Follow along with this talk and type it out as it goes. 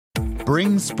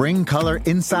Bring spring color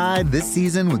inside this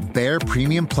season with Behr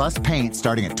Premium Plus paint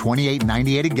starting at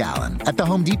 $28.98 a gallon at the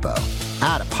Home Depot.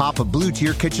 Add a pop of blue to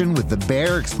your kitchen with the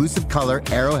Behr exclusive color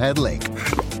Arrowhead Lake.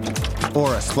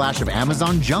 Or a splash of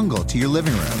Amazon Jungle to your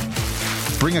living room.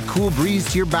 Bring a cool breeze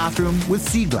to your bathroom with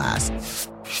Sea Glass.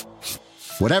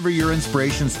 Whatever your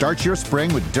inspiration, start your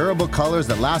spring with durable colors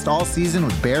that last all season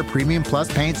with Behr Premium Plus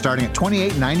paint starting at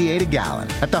 $28.98 a gallon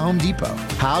at the Home Depot.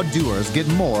 How doers get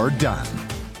more done.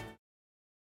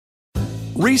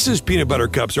 Reese's peanut butter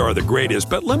cups are the greatest,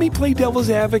 but let me play devil's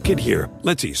advocate here.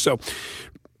 Let's see. So,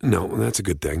 no, that's a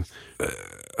good thing.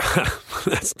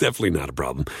 That's definitely not a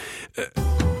problem.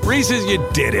 Reese's, you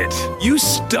did it. You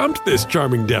stumped this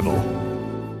charming devil.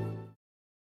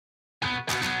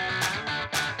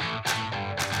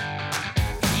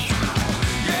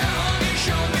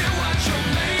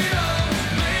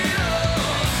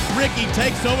 Ricky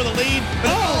takes over the lead.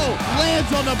 Oh,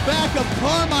 lands on the back of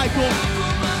Carmichael.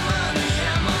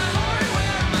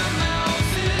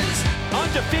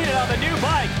 Undefeated on the new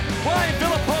bike, Ryan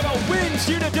Villapoto wins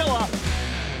Unadilla.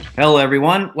 Hello,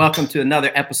 everyone. Welcome to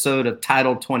another episode of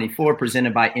Title 24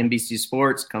 presented by NBC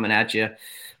Sports. Coming at you.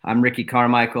 I'm Ricky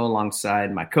Carmichael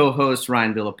alongside my co-host,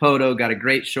 Ryan Villapoto. Got a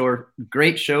great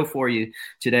show for you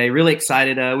today. Really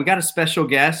excited. We got a special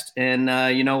guest,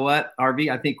 and you know what, RV?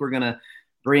 I think we're going to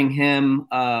bring him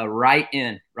right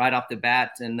off the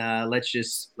bat, and let's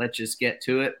just get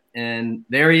to it. And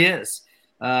there he is.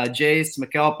 Jase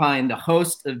Macalpine, the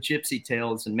host of Gypsy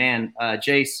Tales. And man,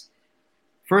 Jase,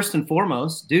 first and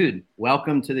foremost, dude,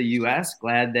 welcome to the U.S.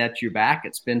 Glad that you're back.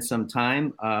 It's been some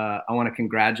time. I want to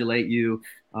congratulate you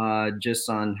just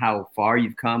on how far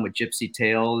you've come with Gypsy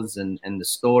Tales and the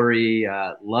story.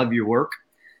 Love your work.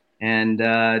 And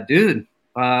dude,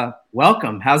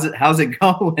 welcome. How's it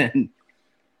going?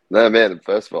 No, man,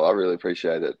 first of all, I really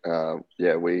appreciate it.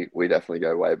 Yeah, we definitely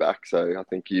go way back. So I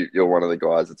think you're one of the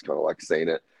guys that's kind of like seen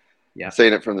it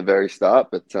from the very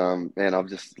start. But, man, I've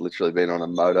just literally been on a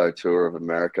moto tour of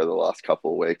America the last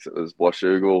couple of weeks. It was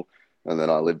Washougal, and then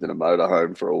I lived in a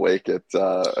motorhome for a week at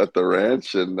the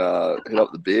ranch and hit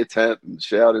up the beer tent and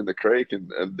showered in the creek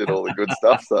and did all the good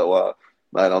stuff. So,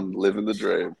 man, I'm living the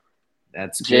dream.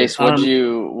 That's Jase. What'd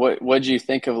you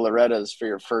think of Loretta's for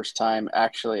your first time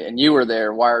actually? And you were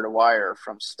there wire to wire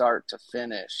from start to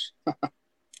finish.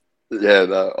 Yeah,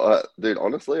 no, dude.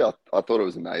 Honestly, I thought it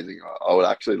was amazing. I would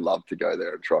actually love to go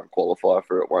there and try and qualify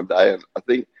for it one day. And I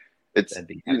think it's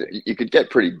you could get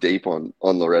pretty deep on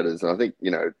Loretta's, and I think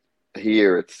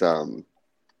here it's a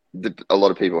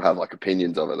lot of people have like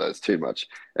opinions of it. There's too much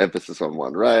emphasis on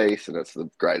one race, and it's the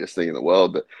greatest thing in the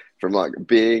world. But from like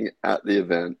being at the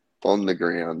event, on the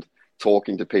ground,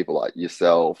 talking to people like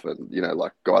yourself and,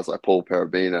 like guys like Paul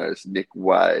Perubinos, Nick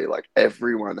Way, like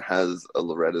everyone has a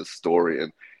Loretta's story.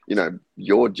 And,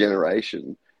 your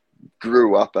generation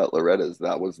grew up at Loretta's.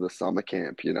 That was the summer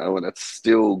camp, and it's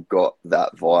still got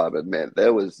that vibe. And man,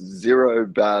 there was zero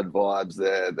bad vibes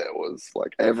there. There was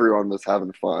like, everyone was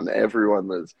having fun. Everyone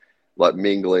was like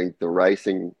mingling. The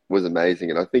racing was amazing.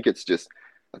 And I think it's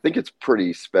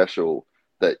pretty special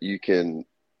that you can,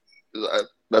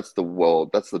 that's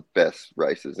the best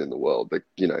races in the world that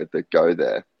go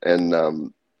there. And,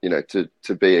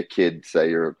 to be a kid, say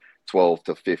you're 12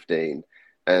 to 15,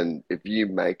 and if you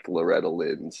make Loretta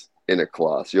Lynn's in a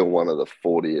class, you're one of the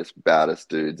 40th baddest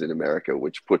dudes in America,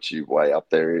 which puts you way up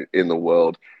there in the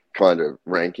world kind of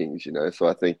rankings, So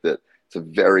I think that it's a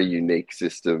very unique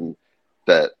system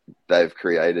that they've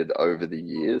created over the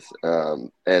years.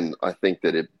 And I think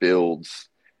that it builds,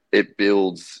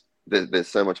 there's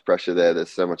so much pressure there. There's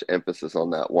so much emphasis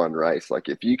on that one race. Like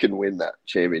if you can win that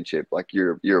championship, like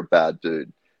you're a bad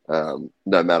dude, no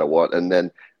matter what. And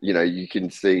then, you can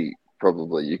see,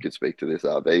 probably you could speak to this,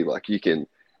 RB, like you can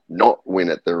not win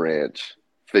at the ranch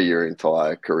for your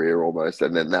entire career almost.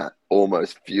 And then that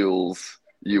almost fuels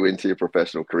you into your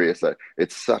professional career. So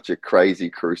it's such a crazy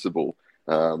crucible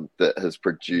that has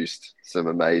produced some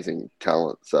amazing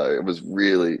talent. So it was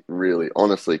really, really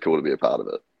honestly cool to be a part of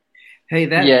it. Hey,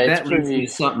 that leads me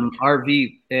to something,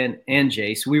 RV and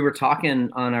Jase. We were talking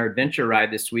on our adventure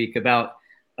ride this week about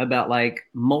like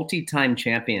multi-time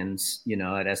champions,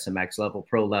 at SMX level,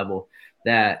 pro level,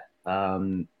 that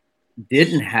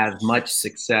didn't have much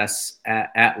success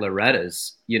at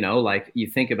Loretta's. Like you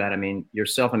think about,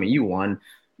 yourself. You won,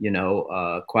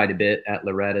 quite a bit at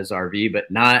Loretta's RV, but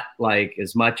not like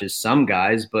as much as some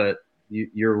guys. But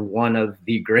you're one of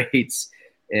the greats.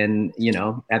 And,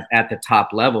 at the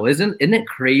top level, isn't it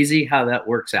crazy how that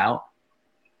works out?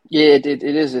 Yeah, it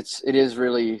is. It is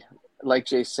really, like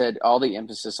Jay said, all the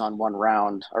emphasis on one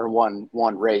round or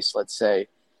one race, let's say,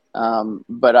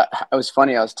 But I was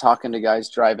funny. I was talking to guys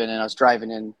driving in. I was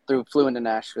driving in flew into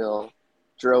Nashville,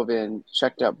 drove in,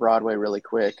 checked out Broadway really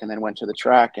quick, and then went to the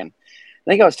track. And I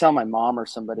think I was telling my mom or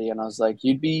somebody, and I was like,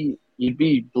 you'd be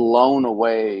blown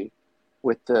away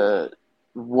with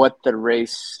what the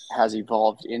race has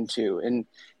evolved into.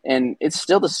 And it's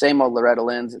still the same old Loretta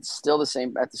Lynn's. It's still the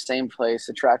same at the same place.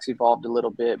 The track's evolved a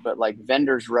little bit, but like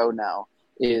Vendors Row now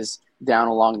is down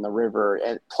along the river,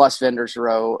 plus Vendors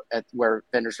Row at where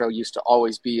Vendors Row used to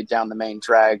always be down the main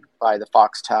drag by the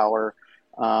Fox Tower,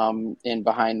 and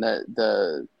behind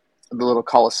the little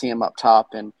Coliseum up top.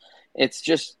 And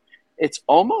it's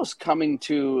almost coming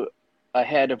to a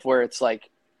head of where it's like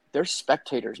there's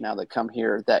spectators now that come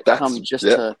here that come just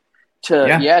to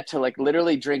like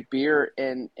literally drink beer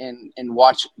and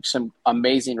watch some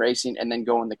amazing racing, and then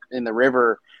go in the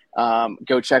river,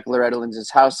 go check Loretta Lynn's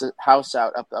house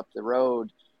out up the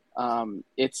road.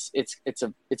 It's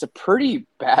a pretty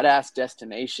badass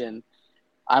destination.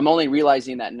 I'm only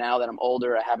realizing that now that I'm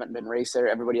older. I haven't been race there.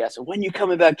 Everybody asks, when you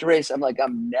coming back to race? I'm like,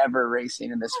 I'm never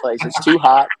racing in this place. It's too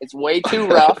hot. It's way too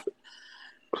rough.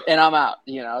 And I'm out,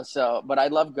 so, but I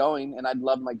love going, and I'd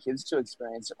love my kids to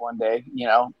experience it one day,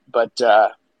 but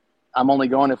I'm only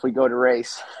going if we go to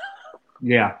race.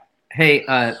 Yeah. Hey,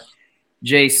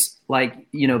 Jase, like,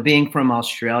 being from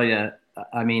Australia,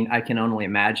 I mean, I can only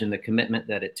imagine the commitment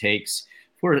that it takes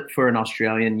for an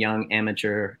Australian young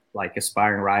amateur, like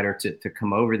aspiring rider to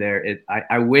come over there.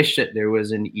 I wish that there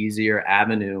was an easier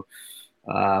avenue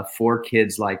for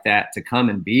kids like that to come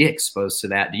and be exposed to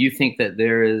that. Do you think that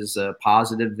there is a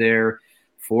positive there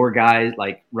for guys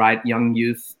like young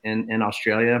youth in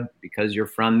Australia, because you're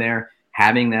from there,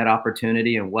 having that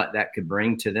opportunity and what that could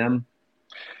bring to them?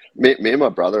 Me and my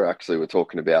brother actually were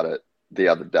talking about it the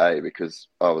other day, because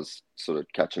I was sort of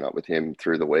catching up with him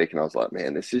through the week, and I was like,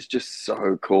 man, this is just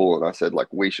so cool. And I said, like,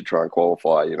 we should try and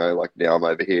qualify, like now I'm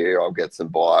over here, I'll get some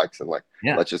bikes and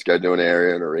let's just go do an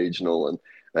area and a regional.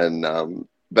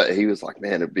 But he was like,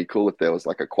 man, it'd be cool if there was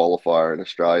like a qualifier in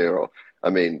Australia, or, I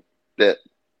mean, that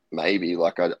maybe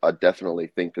like, I definitely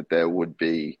think that there would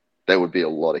be a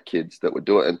lot of kids that would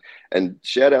do it. And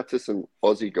shout out to some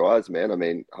Aussie guys, man. I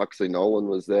mean, Huxley Nolan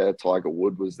was there, Tiger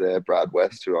Wood was there, Brad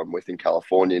West, who I'm with in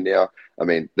California now. I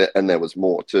mean, and there was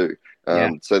more too.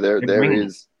 So there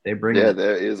is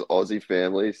Aussie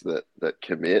families that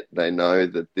commit. They know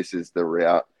that this is the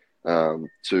route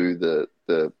to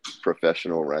the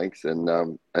professional ranks,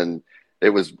 and it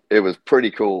was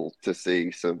pretty cool to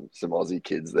see some Aussie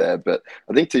kids there. But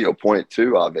I think to your point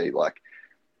too, RV, like,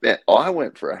 man, I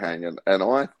went for a hang, and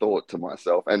I thought to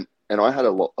myself, and I had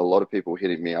a lot of people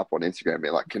hitting me up on Instagram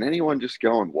being like, can anyone just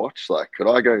go and watch? Like, could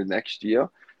I go next year?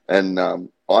 And I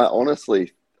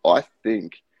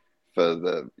think for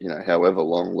the, however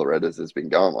long Loretta's has been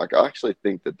going, like, I actually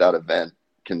think that event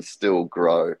can still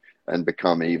grow and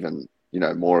become even,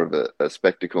 more of a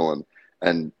spectacle.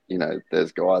 And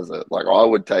there's guys that, like, I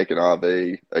would take an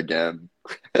RV again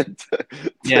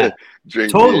to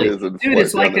drink beers and dude,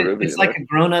 it's like a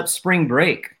grown-up spring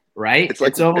break, right?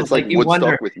 It's almost like you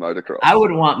wonder, with motocross. I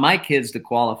would want my kids to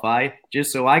qualify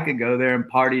just so I could go there and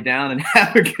party down and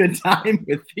have a good time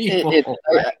with people.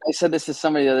 I said this to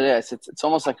somebody the other day. I said, it's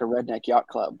almost like a redneck yacht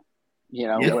club,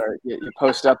 where you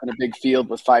post up in a big field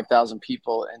with 5,000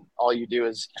 people, and all you do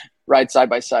is ride side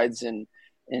by sides and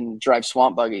drive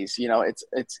swamp buggies.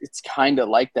 It's kind of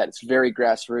like that. It's very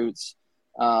grassroots.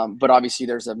 But obviously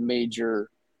there's a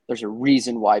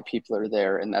reason why people are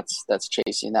there, and that's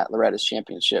chasing that Loretta's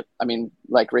championship. I mean,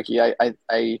 like Ricky,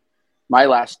 my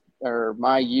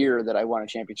year that I won a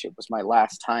championship was my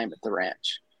last time at the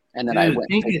ranch. And then I went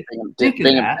to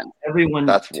Binghamton. Everyone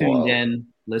tuned in,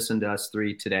 listened to us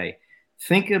three today.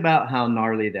 Think about how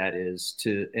gnarly that is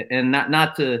and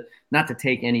not to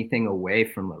take anything away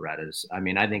from Loretta's. I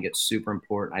mean, I think it's super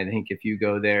important. I think if you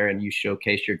go there and you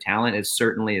showcase your talent, it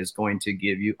certainly is going to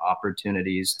give you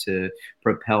opportunities to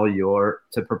propel your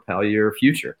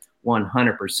future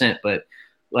 100%. But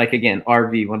like, again,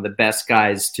 RV, one of the best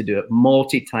guys to do it,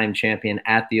 multi-time champion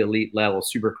at the elite level,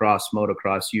 Supercross,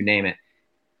 Motocross, you name it.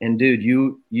 And dude,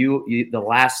 you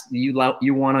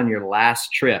won on your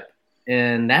last trip.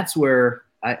 And that's where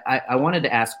I wanted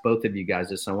to ask both of you guys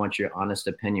this. I want your honest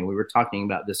opinion. We were talking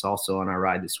about this also on our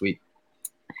ride this week.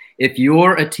 If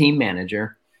you're a team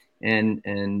manager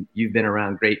and you've been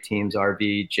around great teams,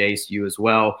 RV, Jase, you as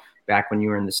well, back when you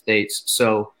were in the States.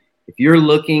 So if you're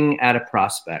looking at a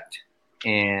prospect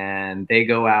and they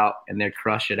go out and they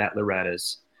crush it at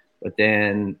Loretta's, but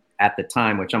then at the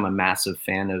time, which I'm a massive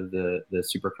fan of the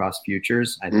Supercross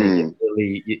Futures, I think it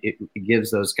really it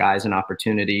gives those guys an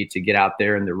opportunity to get out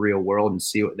there in the real world and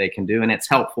see what they can do. And it's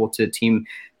helpful to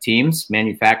teams,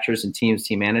 manufacturers and team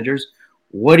managers.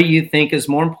 What do you think is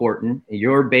more important?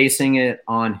 You're basing it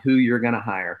on who you're going to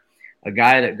hire. A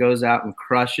guy that goes out and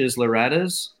crushes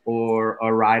Loretta's, or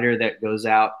a rider that goes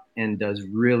out and does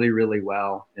really, really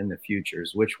well in the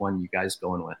futures? Which one you guys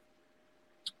going with?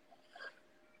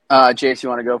 Jase, you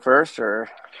want to go first, or?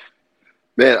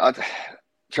 Man,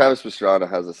 Travis Pastrana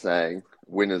has a saying,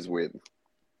 winners win.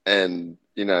 And,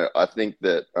 I think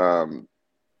that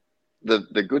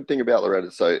the good thing about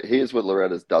Loretta, so here's what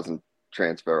Loretta's doesn't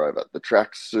transfer over. The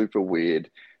track's super weird.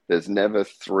 There's never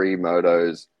 3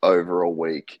 motos over a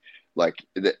week. Like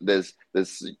there's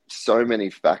so many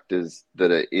factors that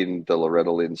are in the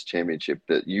Loretta Lynn's championship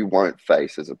that you won't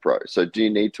face as a pro. So do you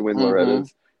need to win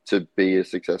Loretta's to be a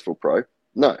successful pro?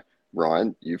 No,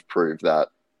 Ryan, you've proved that,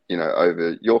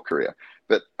 over your career.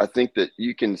 But I think that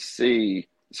you can see,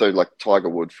 so like Tiger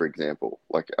Woods, for example,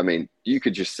 you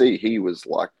could just see he was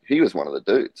one of the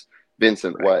dudes.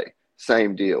 Vincent Way,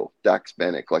 same deal. Dax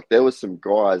Bennick. Like there was some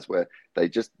guys where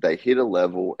they hit a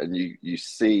level and you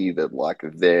see that like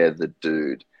they're the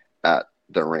dude at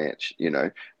the ranch,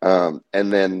 and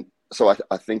then so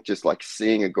I think just like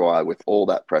seeing a guy with all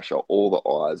that pressure, all the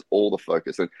eyes, all the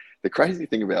focus, and the crazy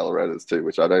thing about Loretta's too,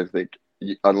 which I don't think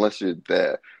unless you're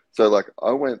there. So like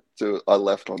I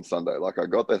left on Sunday, like I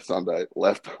got there Sunday,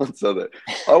 left on Sunday.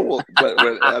 I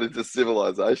went out into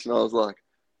civilization. I was like,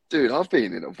 dude, I've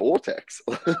been in a vortex.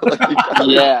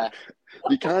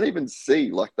 You can't even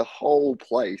see, like the whole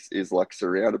place is like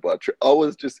surrounded by I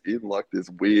was just in like this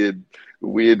weird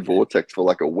vortex for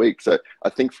like a week. So I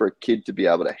think for a kid to be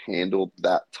able to handle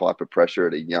that type of pressure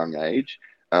at a young age,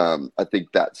 I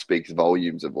think that speaks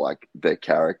volumes of like their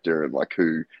character and like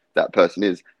who that person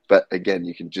is. But again,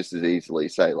 you can just as easily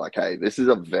say like, hey, this is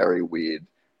a very weird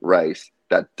race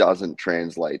that doesn't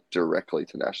translate directly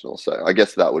to nationals. So I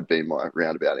guess that would be my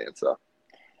roundabout answer.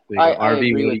 I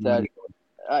agree with that.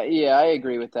 I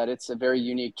agree with that. It's a very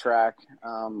unique track.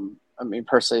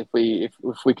 Personally, if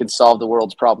we could solve the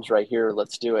world's problems right here,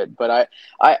 let's do it. But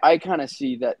I kind of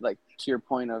see that, like to your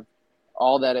point of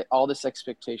all this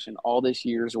expectation, all this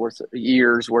years worth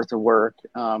of work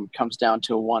comes down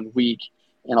to 1 week.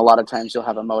 And a lot of times you'll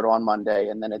have a moto on Monday,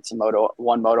 and then it's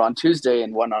one moto on Tuesday,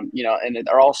 and one on, and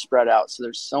they're all spread out. So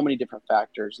there's so many different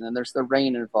factors, and then there's the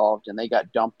rain involved, and they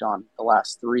got dumped on the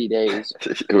last 3 days.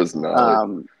 It was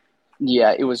gnarly.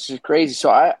 It was just crazy.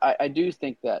 So I do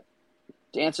think that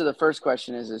to answer the first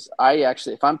question is I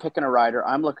actually, if I'm picking a rider,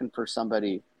 I'm looking for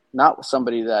not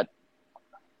somebody that,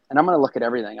 and I'm going to look at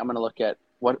everything. I'm going to look at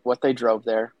what they drove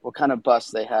there, what kind of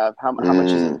bus they have, how much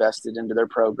is invested into their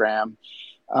program.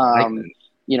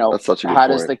 That's such a good how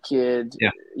point. does the kid,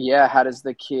 how does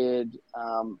the kid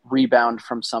rebound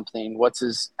from something? What's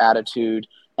his attitude?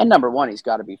 And number one, he's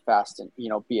got to be fast and,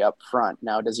 be up front.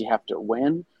 Now, does he have to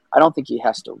win? I don't think he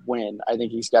has to win. I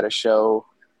think he's got to show,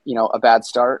 a bad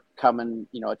start coming,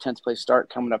 a 10th place start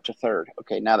coming up to 3rd.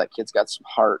 Okay, now that kid's got some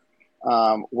heart.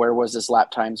 Where was his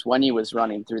lap times when he was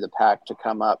running through the pack to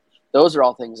come up? Those are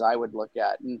all things I would look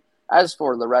at. And as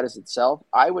for Loretta's itself,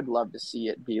 I would love to see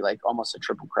it be like almost a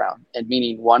triple crown. And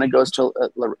meaning one, it goes to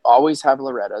always have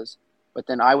Loretta's, but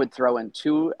then I would throw in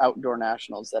 2 outdoor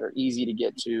nationals that are easy to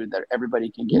get to, that everybody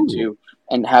can get to,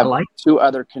 and have 2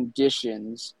 other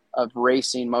conditions of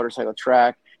racing motorcycle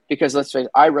track. Because let's face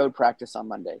it, I road practice on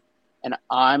Monday, and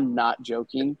I'm not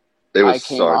joking. I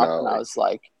came off and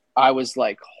I was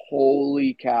like,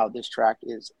 holy cow, this track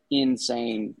is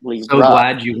insanely so rough.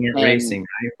 Glad you weren't racing,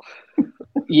 right?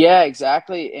 Yeah,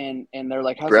 exactly. And they're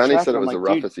like, how's Brownie the track? said it was the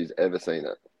roughest he's ever seen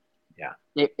it. Yeah.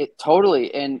 It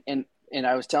totally. And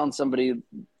I was telling somebody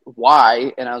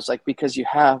why, and I was like, because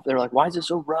they're like, why is it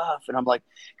so rough? And I'm like,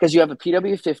 because you have a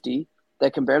PW50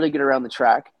 that can barely get around the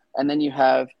track, and then you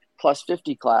have plus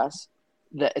 50 class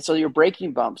so your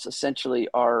braking bumps essentially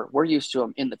we're used to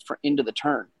them into the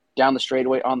turn, down the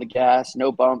straightaway on the gas,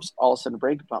 no bumps, all of a sudden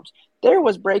braking bumps. There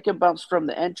was braking bumps from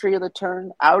the entry of the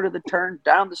turn, out of the turn,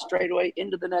 down the straightaway,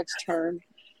 into the next turn.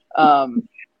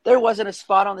 There wasn't a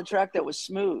spot on the track that was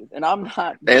smooth, and I'm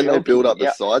not And joking. they build up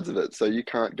the sides of it, so you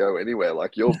can't go anywhere.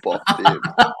 Like, you're boxed in.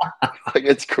 Like,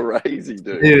 it's crazy,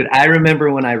 dude. Dude, I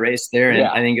remember when I raced there, and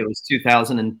I think it was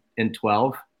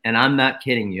 2012, and I'm not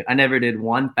kidding you. I never did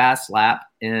one fast lap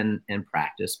in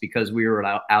practice because we were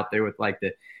out there with like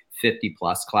the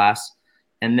 50-plus class.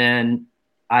 And then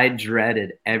I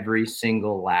dreaded every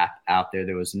single lap out there.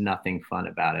 There was nothing fun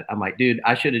about it. I'm like, dude,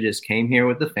 I should have just came here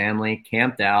with the family,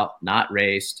 camped out, not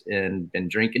raced, and been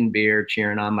drinking beer,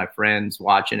 cheering on my friends,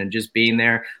 watching, and just being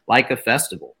there like a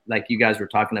festival, like you guys were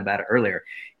talking about it earlier.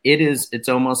 It's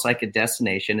almost like a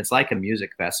destination. It's like a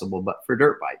music festival, but for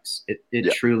dirt bikes.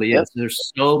 It truly is.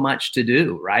 There's so much to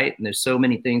do, right? And there's so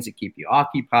many things that keep you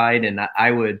occupied. And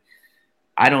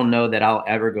I don't know that I'll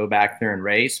ever go back there and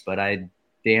race, but I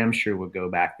damn sure would go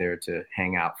back there to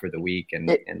hang out for the week and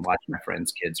watch my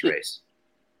friends' kids race.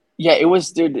 Yeah, it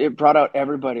was, dude. It brought out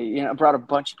everybody. You know, it brought a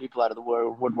bunch of people out of the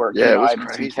woodwork. Yeah, I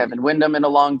haven't seen Kevin Windham in a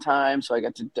long time, so I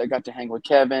got to hang with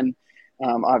Kevin.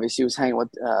 Obviously, he was hanging with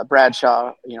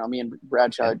Bradshaw. You know, me and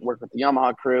Bradshaw worked with the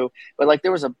Yamaha crew, but like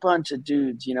there was a bunch of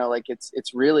dudes. You know, like it's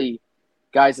really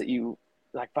guys that you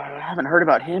like. I haven't heard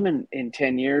about him in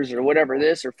 10 years or whatever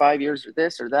this or 5 years or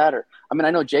this or that or. I mean,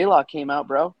 I know J Law came out,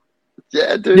 bro.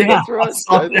 Yeah, dude, that's right.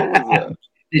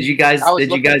 Did you guys get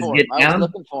down? I was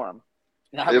looking for him.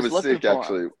 It was sick,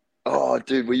 actually. Oh,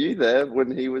 dude, were you there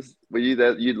when he was? Were you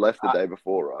there? You'd left the day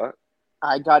before, right?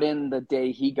 I got in the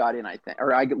day he got in, I think,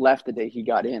 or I left the day he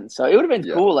got in. So it would have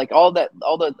been cool, like all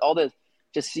the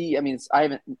to see. I mean, I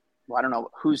don't know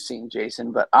who's seen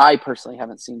Jason, but I personally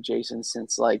haven't seen Jason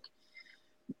since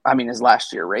his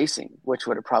last year racing, which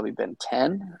would have probably been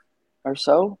 10 or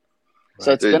so. Right.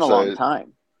 So it's been a long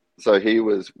time. So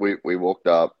we walked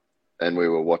up and we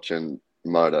were watching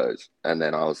motos, and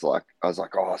then I was like,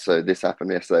 oh, so this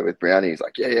happened yesterday with Brownie. He's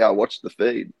like, yeah, I watched the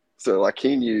feed. So like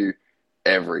he knew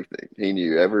everything. He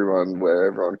knew everyone, where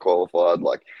everyone qualified.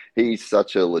 Like he's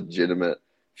such a legitimate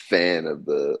fan of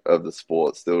the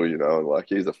sport still, you know. Like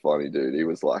he's a funny dude. He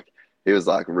was like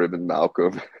ribbing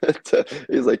Malcolm.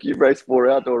 He's like, you've raced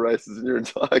 4 outdoor races in your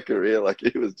entire career. Like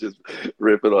he was just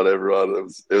ripping on everyone.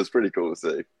 It was pretty cool to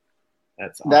see.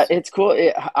 That's awesome. It's cool.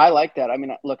 I like that. I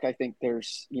mean, look, I think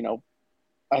there's, you know,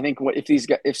 I think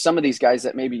if some of these guys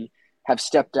that maybe have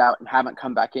stepped out and haven't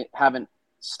come back in, haven't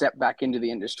stepped back into the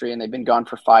industry, and they've been gone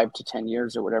for 5 to 10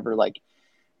 years or whatever, like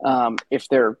if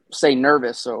they're say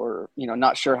nervous or, you know,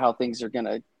 not sure how things are going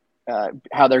to,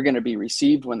 how they're going to be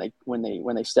received when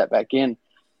they step back in.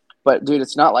 But dude,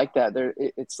 it's not like that.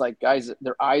 It's like guys,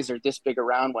 their eyes are this big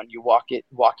around when you walk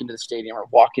into the stadium or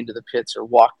walk into the pits or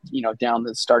walk, you know, down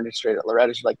the starting straight at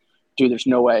Loretta. You're like, dude, there's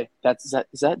no way. Is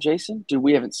that Jason? Dude,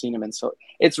 we haven't seen him. And so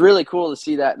it's really cool to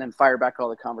see that and then fire back all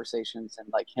the conversations and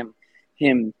like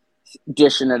him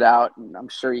dishing it out. And I'm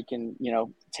sure he can, you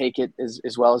know, take it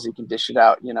as well as he can dish it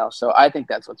out, you know? So I think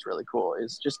that's what's really cool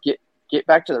is just get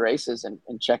back to the races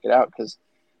and check it out. Cause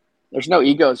there's no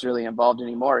egos really involved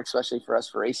anymore, especially for us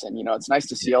for racing. You know, it's nice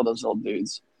to see all those old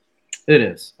dudes. It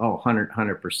is. Oh,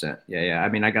 100%. Yeah. I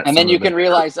mean, I got. And then you can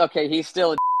realize, okay, he's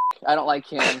still. I don't like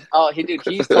him. Oh,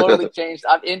 he's totally changed.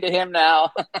 I'm into him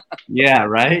now. Yeah.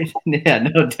 Right. Yeah.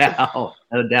 No doubt.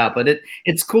 But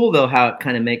it's cool though how it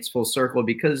kind of makes full circle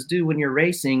because, dude, when you're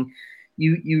racing,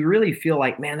 you really feel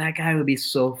like, man, that guy would be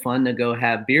so fun to go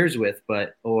have beers with,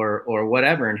 but or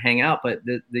whatever and hang out. But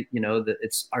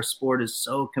it's our sport is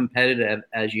so competitive,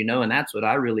 as you know, and that's what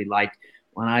I really liked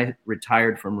when I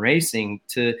retired from racing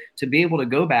to be able to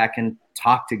go back and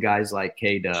talk to guys like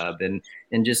K-Dub and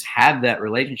just have that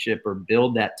relationship or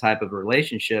build that type of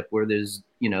relationship where there's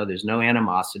no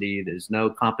animosity, there's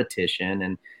no competition.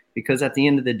 And because at the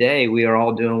end of the day, we are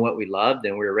all doing what we loved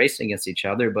and we're racing against each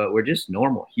other, but we're just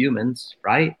normal humans,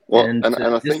 right? Well, and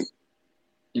I think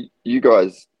you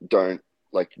guys don't,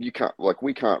 like, you can't, like,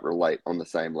 we can't relate on the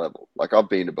same level. Like, I've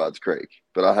been to Budds Creek,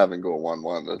 but I haven't gone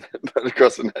 1-1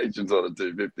 across the nations on a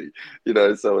 250, you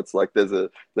know? So it's like there's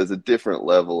a different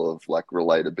level of, like,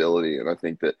 relatability. And I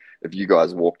think that if you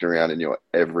guys walked around in your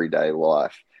everyday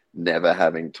life, never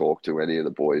having talked to any of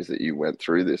the boys that you went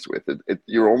through this with,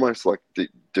 you're almost like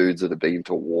dudes that have been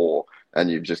to war and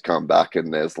you've just come back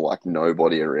and there's like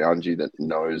nobody around you that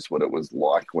knows what it was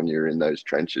like when you're in those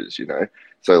trenches, you know?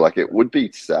 So like it would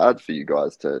be sad for you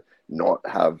guys to not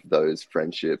have those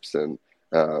friendships and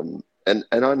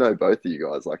I know both of you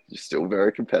guys, like, you're still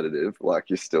very competitive. Like,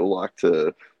 you still like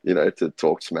to, you know, to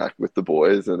talk smack with the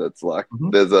boys. And it's like,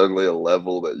 there's only a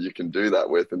level that you can do that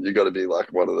with. And you got to be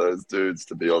like one of those dudes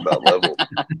to be on that level.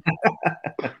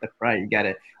 Right. You got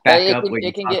to back up.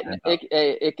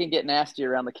 It can get nasty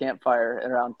around the campfire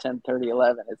around 10:30,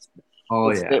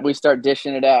 11. We start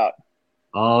dishing it out.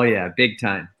 Oh, yeah. Big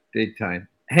time.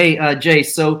 Hey, Jay,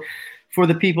 so for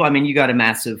the people, I mean, you got a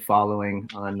massive following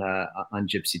on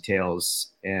Gypsy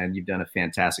Tales, and you've done a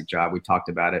fantastic job. We talked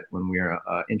about it when we were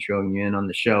introing you in on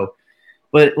the show.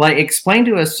 But like, explain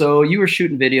to us. So you were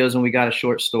shooting videos, and we got a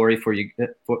short story for you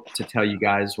to tell you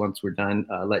guys once we're done,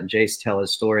 letting Jase tell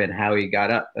his story and how he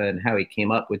got up and how he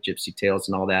came up with Gypsy Tales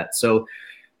and all that. So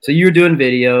you were doing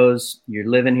videos. You're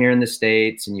living here in the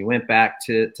States, and you went back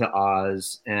to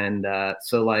Oz. And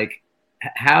so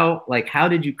how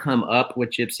did you come up with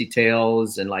Gypsy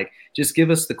Tales? And like, just give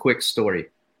us the quick story.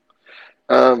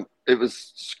 It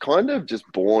was kind of just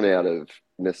born out of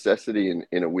necessity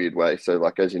in a weird way. So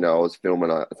like, as you know, I was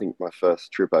filming, I think my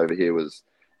first trip over here was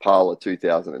Parla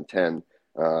 2010,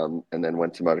 and then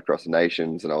went to Motocross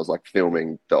Nations, and I was like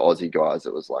filming the Aussie guys.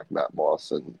 It was like Matt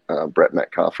Moss and Brett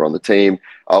Metcalf on the team.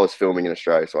 I was filming in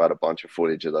Australia, so I had a bunch of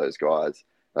footage of those guys.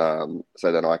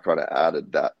 So then I kind of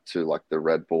added that to like the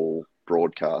Red Bull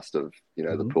broadcast of,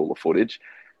 the pool of footage.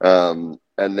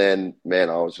 And then, man,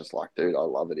 I was just like, dude, I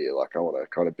love it here. Like, I want to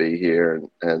kind of be here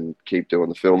and keep doing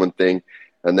the filming thing.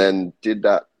 And then did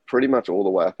that pretty much all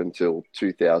the way up until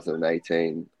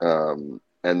 2018. And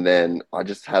then I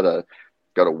just got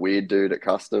a weird dude at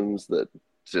Customs that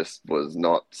just was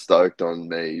not stoked on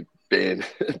me being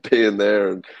there,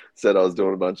 and said I was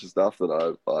doing a bunch of stuff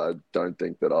that I don't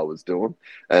think that I was doing.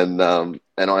 And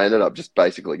I ended up just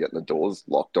basically getting the doors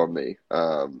locked on me.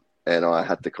 And I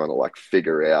had to kind of like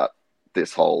figure out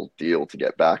this whole deal to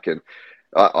get back. And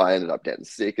I ended up getting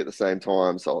sick at the same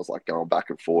time. So I was like going back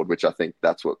and forward, which I think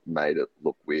that's what made it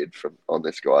look weird on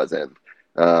this guy's end.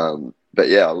 But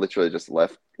yeah, I literally just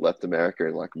left America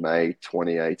in like May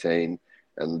 2018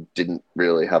 and didn't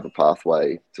really have a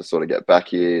pathway to sort of get back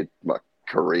here. My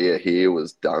career here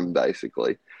was done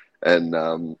basically.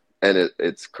 And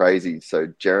it's crazy.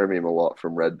 So Jeremy Malott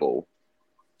from Red Bull,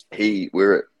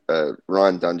 we're at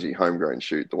Ryan Dungey homegrown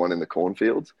shoot, the one in the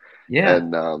cornfields. Yeah.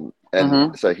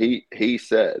 And so he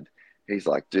said, he's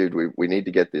like, dude, we need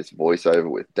to get this voiceover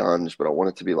with Dunge, but I want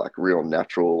it to be like real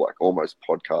natural, like almost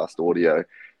podcast audio.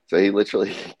 So he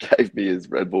literally gave me his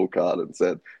Red Bull card and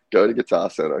said, go to Guitar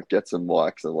Center, get some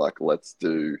mics, and like,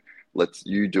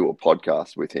 you do a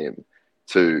podcast with him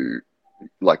to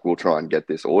like, we'll try and get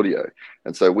this audio.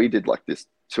 And so we did like this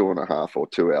 2.5 or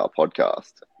 2 hour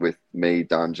podcast with me,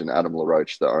 Dunge, and Adam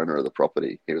LaRoche, the owner of the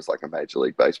property. He was like a Major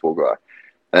League Baseball guy.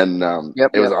 And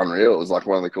it was unreal. It was like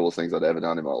one of the coolest things I'd ever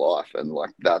done in my life. And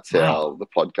like, that's how the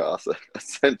podcast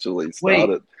essentially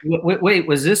started. Wait,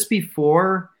 was this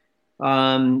before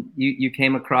you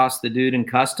came across the dude in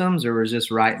Customs, or was this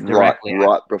directly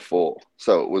right before?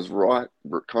 So it was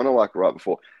kind of like right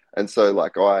before. And so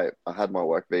like I had my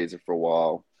work visa for a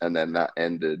while, and then that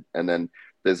ended. And then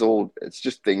it's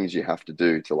just things you have to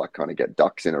do to like kind of get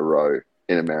ducks in a row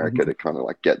in America to kind of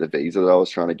like get the visa that I was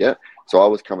trying to get. So I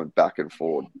was coming back and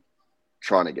forth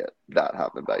trying to get that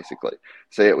happen basically.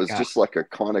 So it was just like a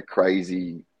kind of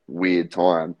crazy, weird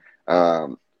time.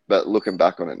 But looking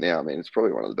back on it now, I mean, it's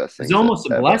probably one of the best things. It's almost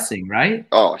a blessing, right?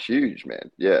 Oh, huge,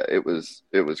 man. Yeah, it was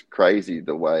crazy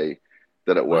the way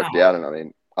that it worked out. And I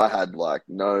mean, I had like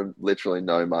literally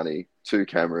no money, 2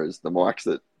 cameras, the mics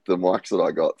that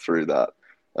I got through that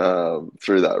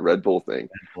Red Bull thing.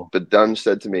 But Dunge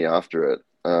said to me after it,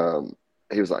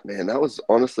 he was like, man, that was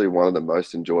honestly one of the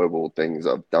most enjoyable things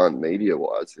I've done media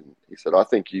wise. And he said, I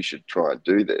think you should try and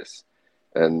do this.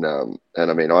 And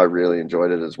I mean, I really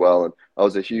enjoyed it as well. And I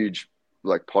was a huge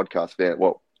like podcast fan.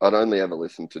 Well, I'd only ever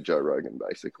listened to Joe Rogan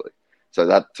basically. So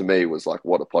that to me was like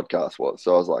what a podcast was.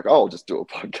 So I was like, oh, I'll just do a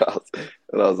podcast.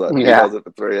 And I was like, he does it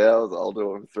for 3 hours, I'll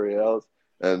do it for 3 hours.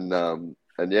 And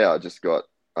yeah,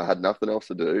 I had nothing else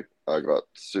to do. I got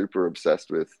super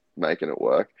obsessed with making it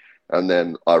work. And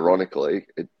then ironically,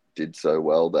 it did so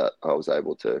well that I was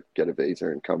able to get a visa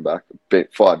and come back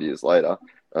 5 years later.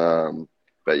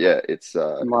 But yeah, it's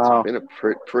been a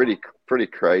pretty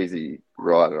crazy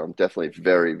ride. And I'm definitely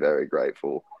very, very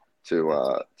grateful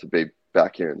to be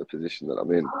back here in the position that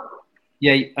I'm in.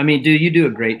 Yeah, I mean, dude, you do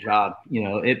a great job.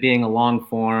 It being a long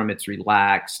form, it's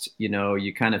relaxed.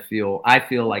 You kind of I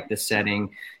feel like the setting,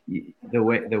 the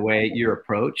way your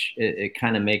approach, it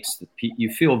kind of makes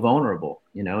you feel vulnerable,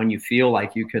 and you feel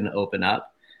like you can open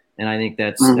up. And I think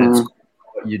that's what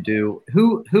you do.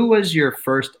 Who was your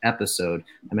first episode?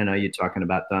 I mean, I know you're talking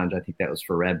about Dunge. I think that was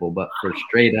for Red Bull, but for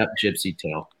straight up Gypsy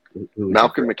Tale, who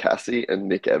Malcolm McCassie and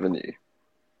Nick Avenue.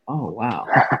 Oh wow!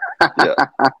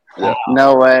 Yeah.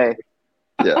 No way.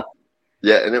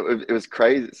 Yeah, and it was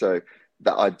crazy. So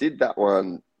I did that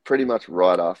one pretty much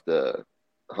right after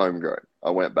Homegrown. I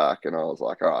went back and I was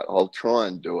like, all right, I'll try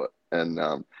and do it. And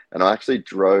I actually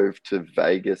drove to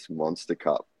Vegas Monster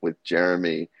Cup with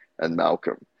Jeremy and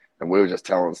Malcolm, and we were just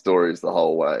telling stories the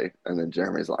whole way. And then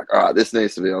Jeremy's like, all right, this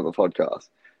needs to be on the podcast.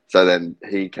 So then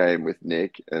he came with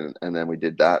Nick, and then we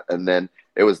did that. And then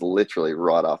it was literally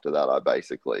right after that I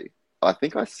basically I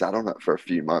think I sat on it for a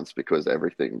few months because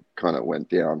everything kind of went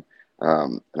down,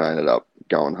 and I ended up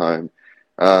going home.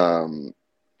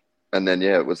 And then,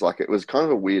 yeah, it was kind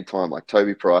of a weird time. Like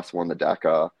Toby Price won the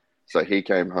Dakar. So he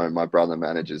came home. My brother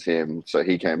manages him. So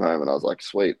he came home and I was like,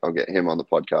 sweet, I'll get him on the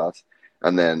podcast.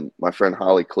 And then my friend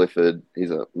Harley Clifford,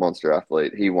 he's a monster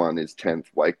athlete. He won his 10th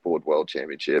wakeboard world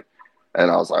championship. And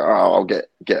I was like, oh, I'll get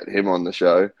him on the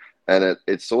show. And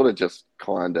it sort of just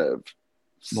kind of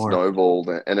snowballed.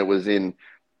 And it was in,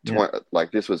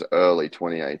 this was early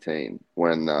 2018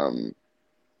 when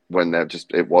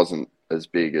it wasn't as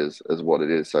big as what it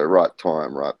is. So right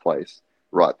time, right place,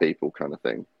 right people kind of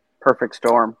thing. Perfect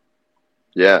storm.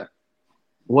 Yeah.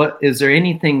 What is there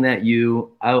anything that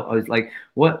I was like,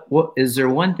 what is there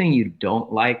one thing you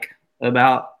don't like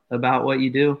about what you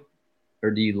do,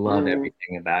 or do you love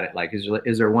everything about it? Like,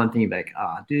 is there one thing you're like,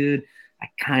 dude, I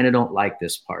kind of don't like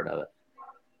this part of it?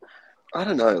 I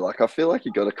don't know. Like, I feel like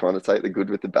you got to kind of take the good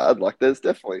with the bad. Like, there's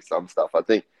definitely some stuff. I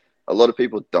think a lot of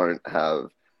people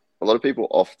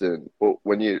often,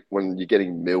 when you're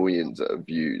getting millions of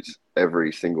views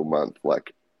every single month,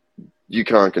 like, you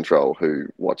can't control who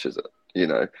watches it, you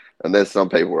know? And there's some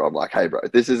people where I'm like, hey, bro,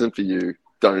 this isn't for you.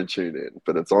 Don't tune in.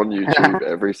 But it's on YouTube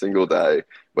every single day,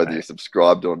 whether you're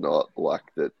subscribed or not, like,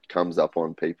 that comes up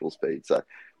on people's feed. So,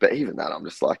 but even that, I'm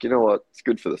just like, you know what? It's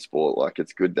good for the sport. Like,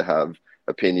 it's good to have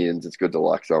opinions. It's good to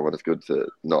like someone. It's good to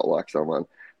not like someone.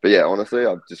 But yeah, honestly,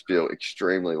 I just feel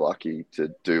extremely lucky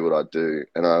to do what I do.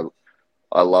 And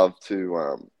I love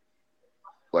to,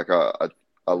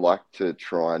 I like to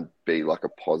try and be like a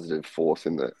positive force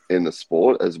in the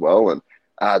sport as well, and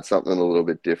add something a little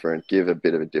bit different, give a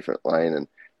bit of a different lane. And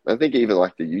I think even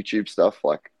like the YouTube stuff,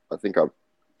 like, I think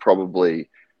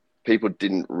people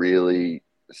didn't really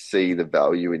see the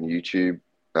value in YouTube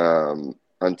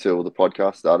until the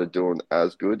podcast started doing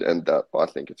as good. And that, I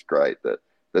think it's great that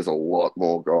there's a lot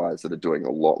more guys that are doing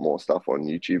a lot more stuff on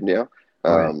YouTube now.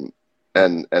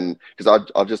 And because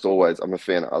I'm a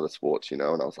fan of other sports, you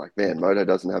know, and I was like, man, Moto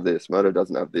doesn't have this,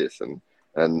 and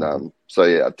so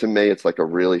yeah, to me, it's like a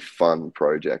really fun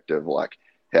project of like,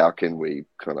 how can we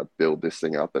kind of build this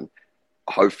thing up, and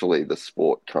hopefully the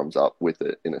sport comes up with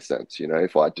it in a sense, you know,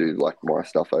 if I do like my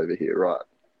stuff over here, right?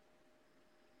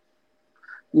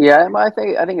 Yeah, I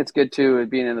think it's good too,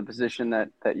 being in the position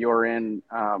that you're in,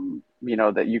 you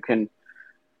know, that you can.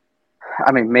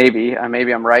 I mean, maybe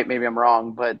I'm right, maybe I'm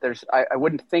wrong, but I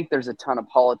wouldn't think there's a ton of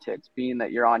politics, being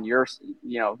that you're on you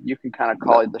know, you can kind of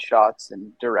call the shots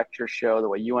and direct your show the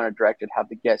way you want to direct it, have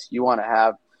the guests you want to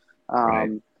have,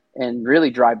 and really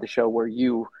drive the show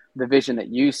the vision that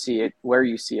you see it, where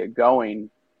you see it going,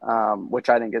 which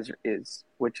I think is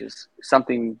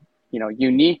something, you know,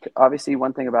 unique. Obviously,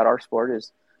 one thing about our sport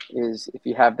is if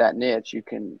you have that niche, you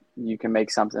can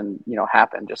make something, you know,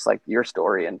 happen, just like your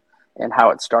story and how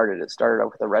it started. It started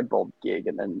out with a Red Bull gig,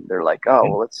 and then they're like, oh,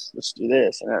 well, let's do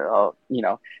this. And, you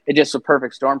know, it's just a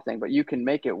perfect storm thing, but you can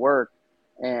make it work.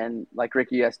 And like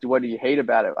Ricky asked, what do you hate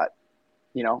about it?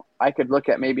 You know, I could look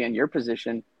at maybe in your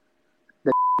position,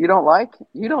 the you don't like,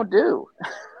 you don't do.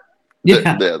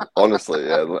 Yeah, honestly,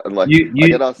 yeah. And like,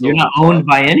 you're not owned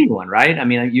by anyone, right? I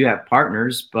mean, you have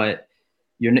partners, but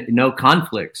you're no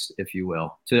conflicts, if you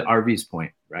will, to RV's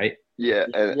point, right? Yeah.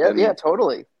 Yeah,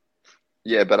 totally.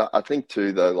 Yeah, but I think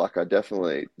too, though, like,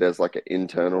 there's like an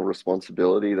internal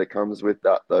responsibility that comes with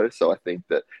that, though. So I think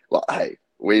that, like, hey,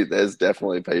 there's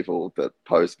definitely people that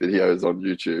post videos on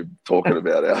YouTube talking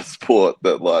about our sport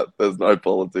that, like, there's no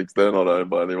politics. They're not owned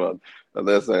by anyone, and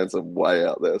they're saying some way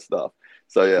out there stuff.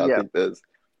 So yeah, I think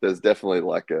there's definitely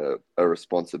like a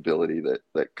responsibility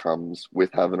that comes with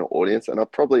having an audience. And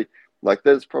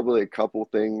there's probably a couple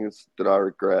things that I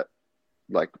regret,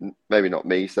 like maybe not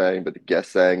me saying, but the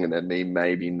guest saying, and then me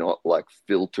maybe not like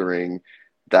filtering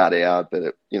that out.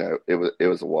 But it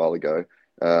was a while ago.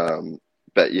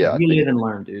 But yeah, you live and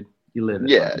learn, dude. You live.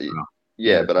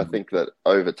 Yeah. But I think that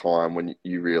over time, when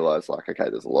you realize, like, okay,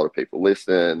 there's a lot of people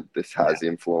listening, this has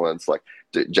influence. Like,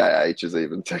 JH has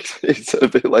even texted me, so a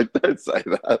bit like, don't say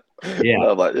that. Yeah, and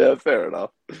I'm like, yeah, fair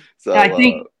enough. So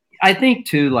I think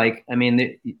too, like, I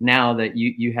mean, now that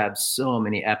you have so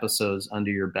many episodes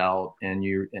under your belt, and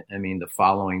the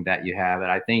following that you have,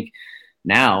 and I think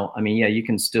now, I mean, yeah, you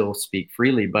can still speak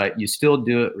freely, but you still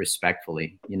do it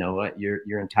respectfully. You know what?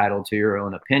 You're entitled to your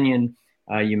own opinion.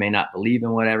 You may not believe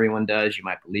in what everyone does. You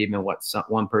might believe in what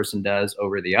one person does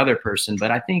over the other person. But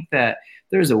I think that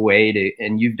there's a way to,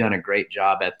 and you've done a great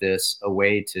job at this, a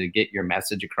way to get your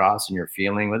message across and your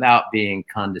feeling without being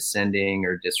condescending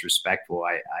or disrespectful.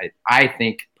 I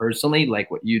think personally,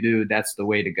 like what you do, that's the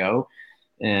way to go.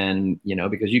 And,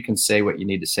 because you can say what you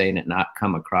need to say and it not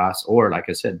come across, or like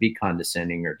I said, be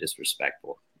condescending or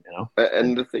disrespectful,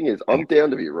 And the thing is, I'm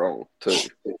down to be wrong too.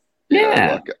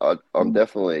 I'm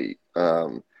definitely,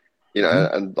 and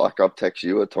like I've texted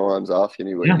you at times asking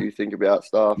you what you think about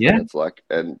stuff. Yeah. And it's like,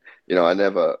 and, I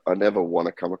never want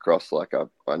to come across like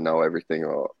I know everything,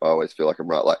 or I always feel like I'm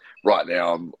right. Like right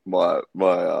now,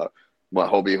 my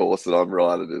hobby horse that I'm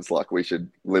riding is like, we should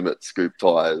limit scoop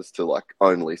tires to like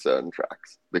only certain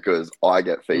tracks, because I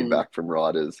get feedback from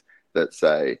riders that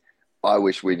say, I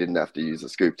wish we didn't have to use a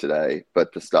scoop today,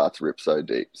 but the starts rip so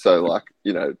deep. So like,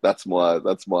 that's my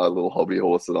little hobby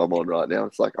horse that I'm on right now.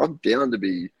 It's like, I'm down to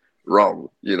be wrong,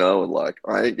 and like,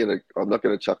 I'm not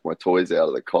going to chuck my toys out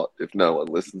of the cot if no one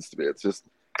listens to me. It's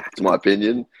my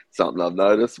opinion, something I've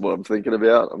noticed, what I'm thinking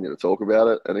about. I'm going to talk about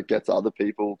it, and it gets other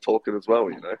people talking as well,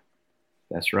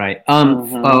 That's right.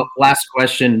 Last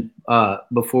question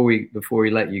before we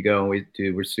let you go.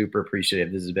 We're super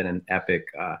appreciative. This has been an epic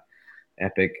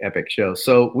show.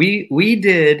 So we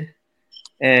did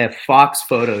a Fox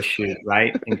photo shoot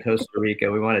right in Costa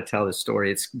Rica. We want to tell the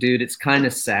story. It's kind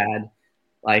of sad.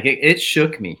 Like it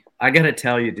shook me. I gotta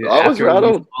tell you, dude. I was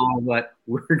rattled. What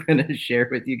we're gonna share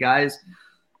with you guys,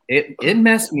 it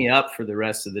messed me up for the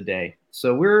rest of the day.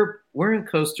 So we're in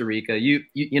Costa Rica. You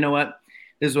know what?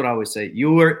 This is what I always say.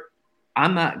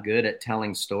 I'm not good at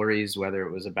telling stories, whether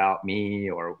it was about me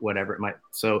or whatever it might.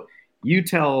 So you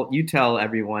tell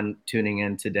everyone tuning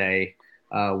in today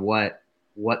what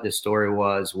the story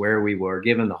was, where we were,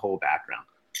 given the whole background.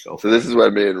 So this is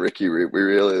where me and Ricky we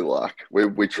really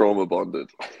we trauma bonded.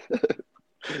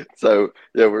 So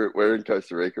yeah, we're in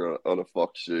Costa Rica on a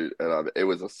Fox shoot, and it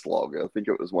was a slog. I think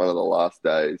it was one of the last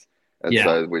days, and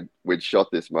so we'd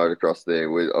shot this motocross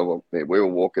thing. We were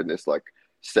walking this like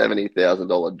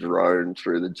 $70,000 drone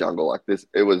through the jungle like this.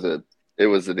 It was an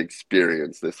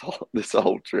experience, this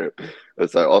whole trip.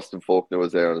 And so Austin Faulkner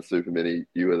was there on a super mini.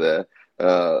 You were there.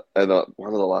 And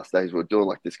one of the last days we were doing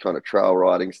like this kind of trail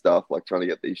riding stuff, like trying to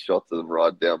get these shots of them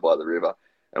ride down by the river.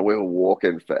 And we were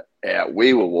walking for hours.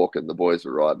 The boys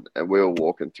were riding, and we were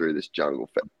walking through this jungle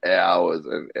for hours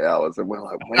and hours. And we're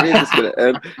like, when is this going to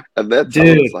end? And that's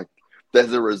like,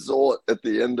 there's a resort at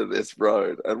the end of this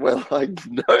road. And we're like,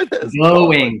 no, there's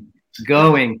going.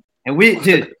 And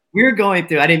we're going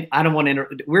through, I don't want to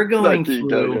interrupt. We're going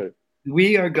through,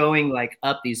 we are going like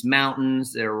up these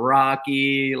mountains. They're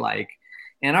rocky,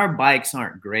 and our bikes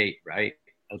aren't great, right?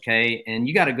 Okay. And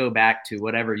you got to go back to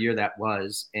whatever year that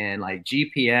was. And like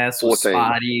GPS was 14.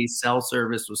 spotty, cell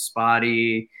service was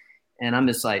spotty. And I'm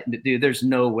just like, dude, there's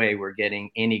no way we're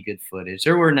getting any good footage.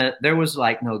 There was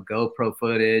like no GoPro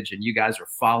footage, and you guys were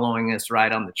following us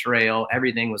right on the trail.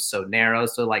 Everything was so narrow.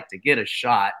 So like to get a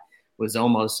shot was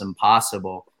almost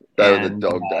impossible. That was the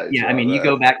dog days. Yeah, I mean, you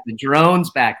go back to drones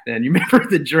back then. You remember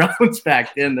the drones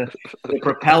back then? The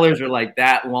propellers were like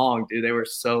that long, dude. They were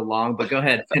so long. But go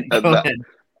ahead. Go ahead.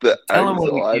 The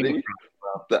anxiety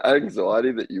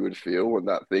that you would feel when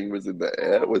that thing was in the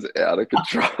air was out of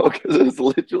control, because it was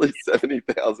literally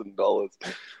 $70,000.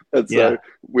 And so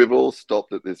we've all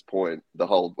stopped at this point. We're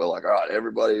like, all right,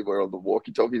 everybody, we're on the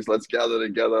walkie-talkies. Let's gather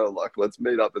together. Like, let's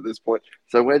meet up at this point.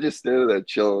 So we're just standing there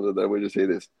chilling, and then we just hear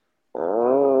this. We're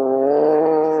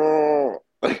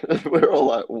all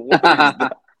like, what is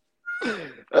that?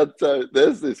 And so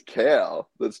there's this cow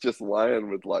that's just laying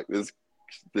with like this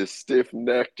stiff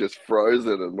neck just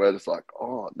frozen, and we're just like,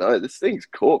 oh no, this thing's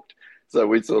cooked. So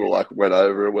we sort of like went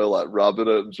over and we're like rubbing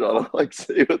it and trying to like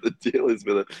see what the deal is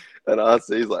with it. And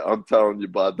RC's like, I'm telling you,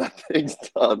 bud, that thing's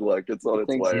done. Like, it's on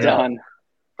its way done.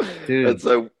 Dude, and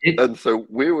so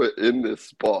we were in this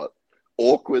spot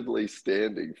awkwardly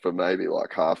standing for maybe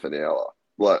like half an hour,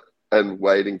 like, and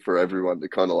waiting for everyone to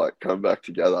kind of like come back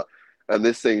together. And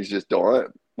this thing's just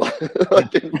dying. Like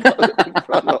in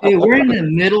front of dude, we're in the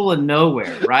middle of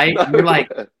nowhere, right? We're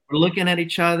looking at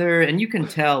each other, and you can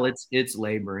tell it's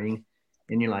laboring,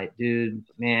 and you're like, dude,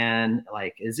 man,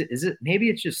 like, is it maybe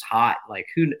it's just hot, like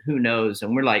who knows?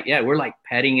 And we're like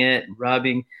petting it and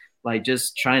rubbing, like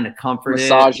just trying to comfort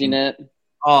massaging it.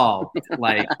 Oh,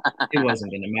 like it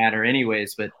wasn't gonna matter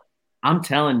anyways. But I'm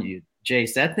telling you,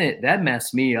 Jase, that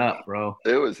messed me up, bro.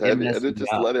 It was heavy, and it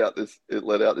just let out this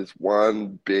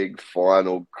one big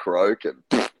final croak, and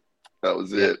that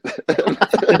was it.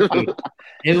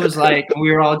 It was like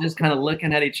we were all just kind of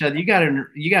looking at each other. You gotta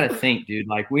think, dude.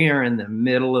 Like, we are in the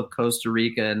middle of Costa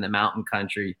Rica in the mountain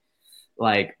country,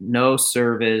 like no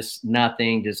service,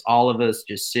 nothing, just all of us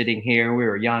just sitting here. We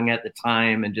were young at the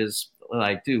time, and just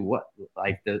like, dude, what?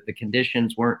 Like the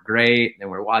conditions weren't great, and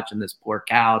we're watching this poor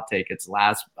cow take its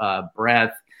last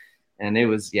breath, and it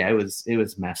was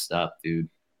messed up, dude.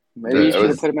 Maybe you should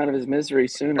have put him out of his misery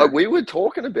sooner. We were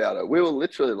talking about it. We were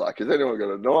literally like, has anyone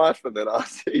got a knife? And then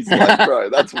he's like, bro,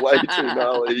 that's way too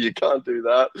gnarly. You can't do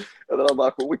that. And then I'm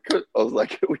like, well, we could. I was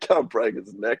like, we can't break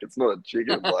his neck. It's not a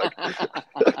chicken. Like,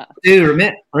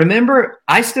 dude, remember,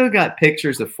 I still got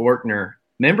pictures of Faulkner.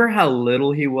 Remember how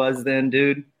little he was then,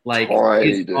 dude? Like,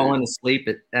 he's falling asleep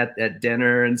at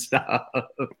dinner and stuff.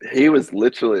 He was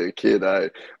literally a kid, eh?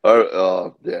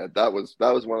 Oh, yeah, that was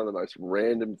one of the most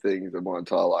random things in my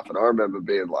entire life. And I remember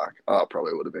being like,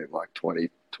 probably would have been like 20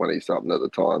 something at the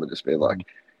time, and just being like,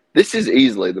 this is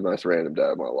easily the most random day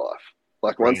of my life.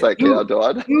 Like, once that cow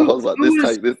died, I was like,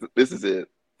 this is it.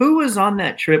 Who was on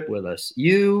that trip with us?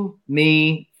 You,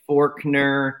 me,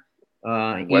 Faulkner,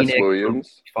 Wes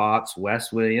Williams, Fox,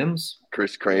 Wes Williams,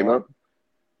 Chris Creamer.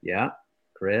 Yeah,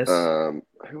 Chris.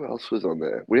 Who else was on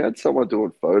there? We had someone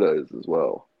doing photos as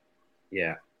well.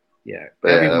 Yeah.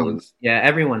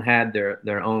 Everyone had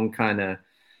their own kind of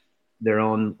their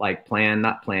own like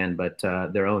not plan, but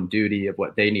their own duty of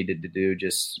what they needed to do,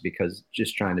 just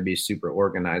trying to be super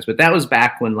organized. But that was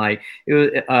back when like it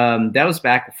was. That was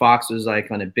back when Fox was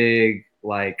like on a big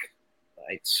like.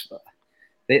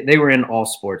 They were in all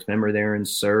sports. Remember, they were in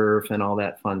surf and all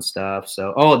that fun stuff.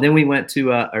 So, then we went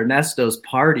to Ernesto's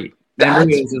party. Remember,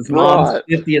 it was his mom's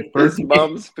 50th birthday. His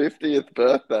mom's 50th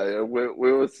birthday, and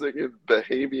we were singing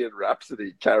Bohemian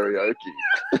Rhapsody karaoke.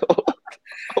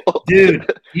 Dude,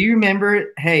 do you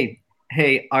remember? Hey,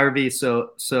 RV.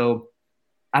 So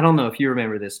I don't know if you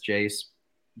remember this, Jase,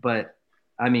 but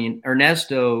I mean,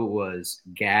 Ernesto was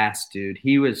gassed, dude.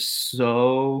 He was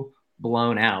so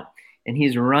blown out. And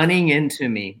he's running into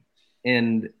me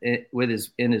in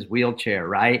his wheelchair,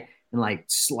 right? And like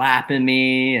slapping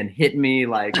me and hitting me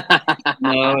like,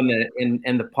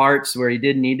 in the parts where he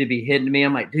didn't need to be hitting me.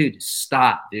 I'm like, dude,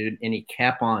 stop, dude. And he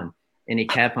kept on.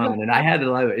 And I had to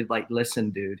like,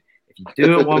 listen, dude, if you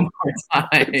do it one more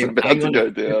time, I'm going to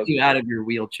get you out of your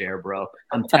wheelchair, bro.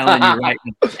 I'm telling you right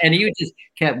now. And he just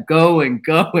kept going.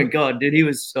 Dude, he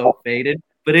was so faded,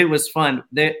 but it was fun.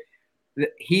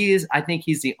 I think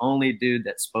he's the only dude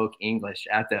that spoke English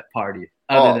at that party.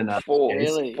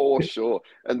 For sure.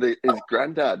 And his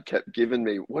granddad kept giving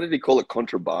me, what did he call it,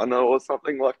 contrabano or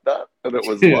something like that? And it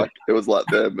was like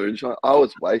their moonshine. I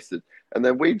was wasted. And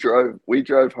then we drove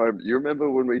home. You remember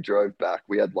when we drove back?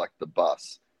 We had like the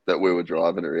bus that we were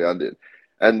driving around in,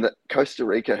 and Costa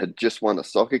Rica had just won a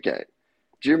soccer game.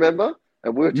 Do you remember?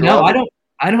 And we were driving. No,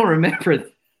 I don't remember.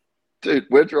 Dude,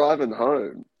 we're driving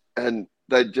home, and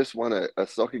they just won a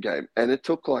soccer game, and it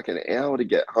took like an hour to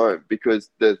get home because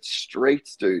the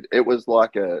streets, dude, it was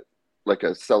like a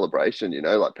celebration, you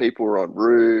know, like people were on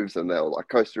roofs and there were like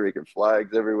Costa Rican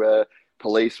flags everywhere.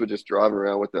 Police were just driving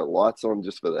around with their lights on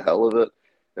just for the hell of it.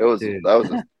 It was a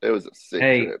sick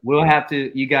trip. We'll have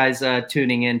to, you guys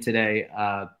tuning in today,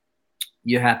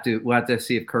 we'll have to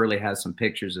see if Curly has some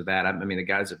pictures of that. I mean, the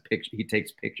guy's he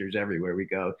takes pictures everywhere we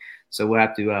go. So we'll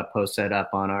have to post it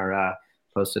up on our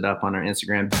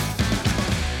Instagram.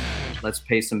 Let's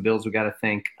pay some bills. We got to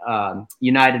thank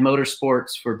United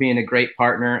Motorsports for being a great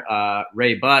partner.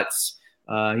 Ray Butts,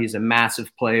 he's a massive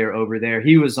player over there.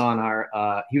 He was on our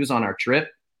trip.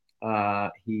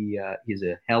 He's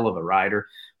a hell of a rider.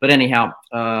 But anyhow,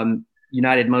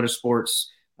 United Motorsports,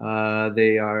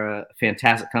 they are a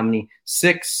fantastic company.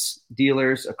 6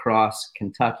 dealers across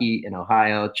Kentucky and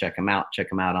Ohio. Check them out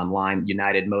online,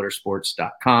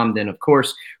 unitedmotorsports.com. Then, of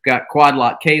course, we've got Quad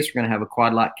Lock Case. We're going to have a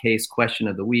Quad Lock Case question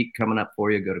of the week coming up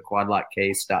for you. Go to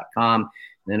quadlockcase.com.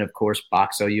 Then, of course,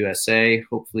 Boxo USA.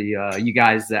 Hopefully, you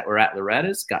guys that were at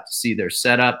Loretta's got to see their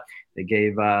setup. They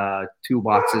gave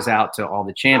toolboxes out to all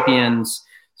the champions.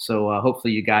 So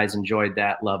hopefully you guys enjoyed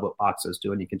that. Love what Boxo's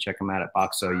doing. You can check them out at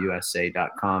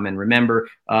boxousa.com. And remember,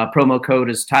 promo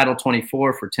code is Title24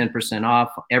 for 10%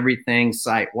 off everything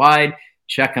site-wide.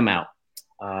 Check them out.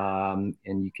 And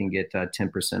you can get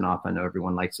 10% off. I know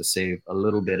everyone likes to save a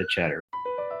little bit of cheddar.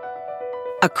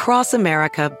 Across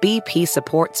America, BP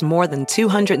supports more than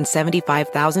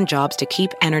 275,000 jobs to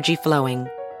keep energy flowing.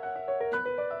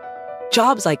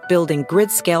 Jobs like building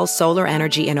grid-scale solar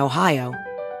energy in Ohio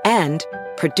and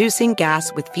producing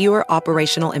gas with fewer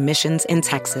operational emissions in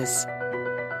Texas.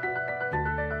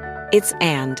 It's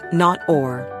and, not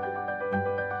or.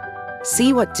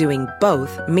 See what doing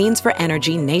both means for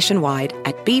energy nationwide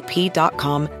at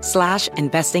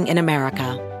bp.com/investing in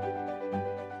America.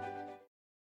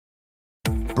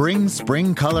 Bring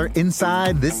spring color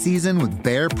inside this season with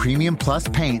Behr Premium Plus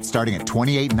paint starting at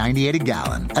 $28.98 a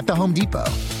gallon at the Home Depot.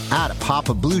 Add a pop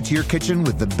of blue to your kitchen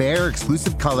with the Behr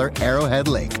exclusive color Arrowhead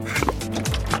Lake.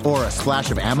 Or a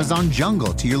splash of Amazon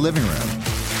Jungle to your living room.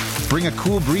 Bring a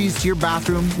cool breeze to your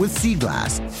bathroom with Sea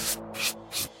Glass.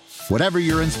 Whatever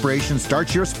your inspiration,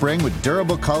 start your spring with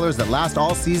durable colors that last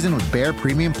all season with Behr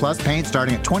Premium Plus paint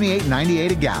starting at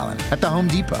 $28.98 a gallon at the Home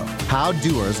Depot. How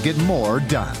doers get more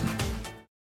done.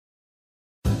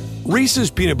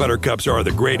 Reese's peanut butter cups are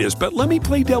the greatest, but let me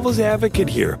play devil's advocate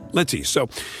here. Let's see. So,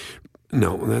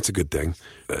 no, that's a good thing.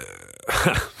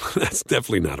 That's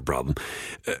definitely not a problem.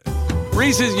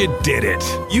 Reese's, you did it.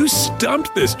 You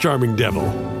stumped this charming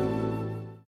devil.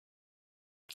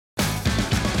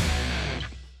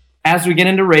 As we get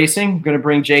into racing, we're going to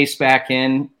bring Jase back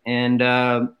in. And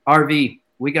RV,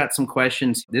 we got some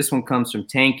questions. This one comes from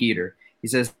Tank Eater. He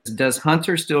says, does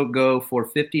Hunter still go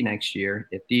 450 next year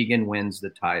if Deegan wins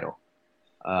the title?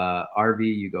 RV,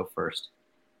 you go first.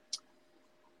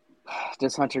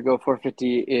 Does Hunter go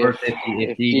 450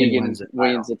 if Deegan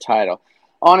wins the title?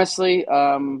 Honestly,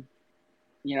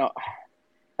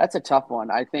 that's a tough one.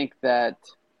 I think that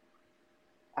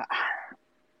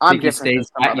I'm different than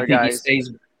some other guys.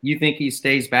 You think he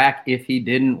stays back if he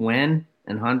didn't win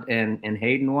and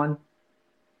Hayden won?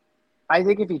 I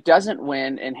think if he doesn't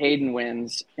win and Hayden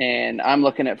wins, and I'm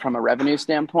looking at it from a revenue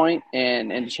standpoint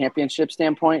and championship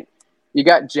standpoint, you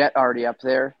got Jett already up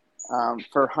there.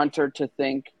 For Hunter to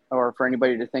think, or for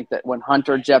anybody to think that when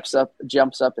Hunter jumps up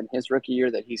in his rookie year,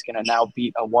 that he's going to now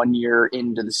beat a 1 year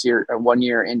into his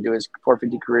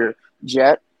 450 career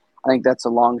Jett, I think that's a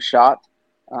long shot,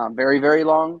 very, very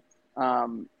long.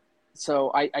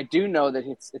 So I do know that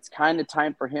it's kind of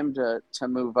time for him to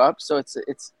move up. So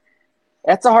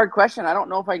that's a hard question. I don't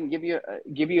know if I can give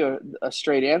you a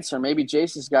straight answer. Maybe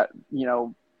Jase has got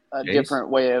a different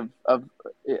way of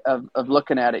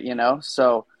looking at it.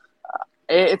 So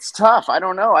it's tough. I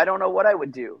don't know. I don't know what I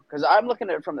would do because I'm looking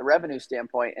at it from the revenue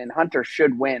standpoint, and Hunter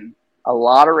should win a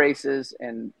lot of races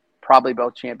and probably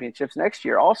both championships next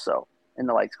year also in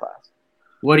the lights class.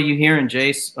 What are you hearing,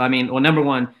 Jase? I mean, well, number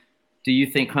one, do you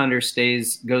think Hunter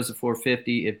goes to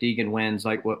 450 if Deegan wins?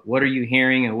 Like, what are you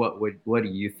hearing, and what do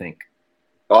you think?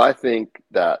 I think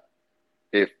that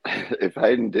if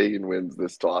Hayden Deegan wins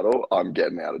this title, I'm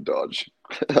getting out of Dodge.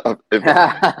 I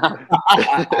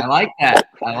like that.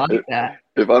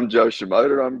 If I'm Joe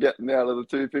Shimoda, I'm getting out of the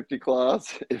 250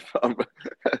 class. If I'm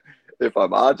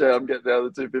RJ, I'm getting out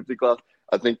of the 250 class.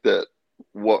 I think that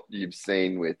what you've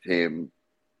seen with him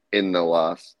in the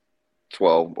last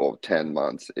 12 or 10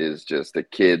 months is just a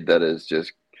kid that has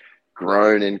just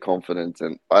grown in confidence.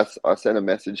 And I sent a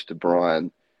message to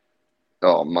Brian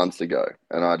months ago,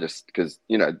 and because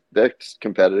they're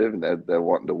competitive and they're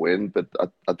wanting to win, but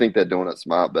I think they're doing it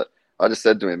smart. But I just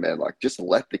said to him, man, like, just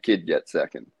let the kid get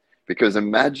second, because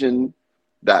imagine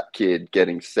that kid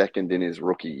getting second in his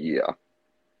rookie year,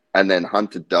 and then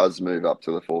Hunter does move up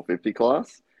to the 450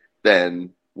 class.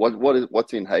 Then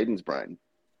what's in Hayden's brain?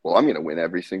 Well, I'm going to win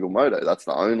every single moto. That's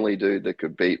the only dude that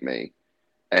could beat me,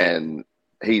 and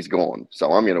he's gone.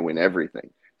 So I'm going to win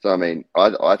everything. So I mean,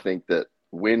 I think that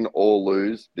win or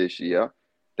lose this year,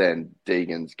 then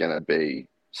Deegan's going to be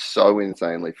so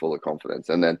insanely full of confidence.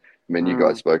 And then, I mean, you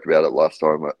guys spoke about it last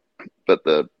time, but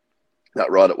that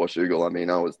ride at Washougal, I mean,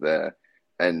 I was there,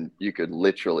 and you could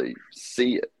literally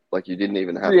see it. Like, you didn't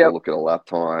even have to look at a lap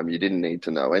time. You didn't need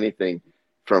to know anything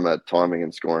from a timing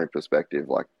and scoring perspective.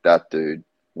 Like, that dude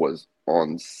was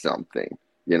on something,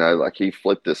 like he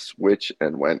flipped a switch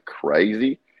and went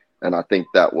crazy. And I think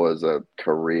that was a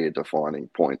career-defining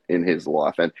point in his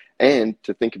life. And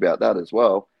to think about that as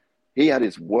well, he had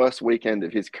his worst weekend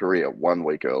of his career 1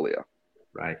 week earlier.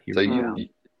 Right. So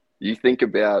you think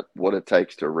about what it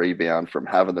takes to rebound from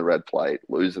having the red plate,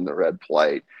 losing the red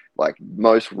plate. Like,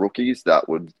 most rookies, that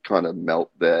would kind of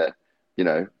melt them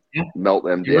down.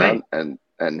 Right.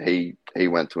 And he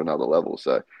went to another level.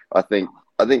 So I think,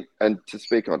 and to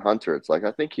speak on Hunter, it's like,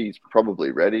 I think he's probably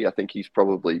ready. I think he's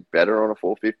probably better on a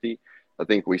 450. I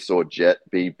think we saw Jett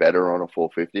be better on a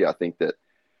 450. I think that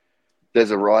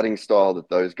there's a riding style that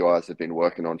those guys have been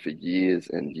working on for years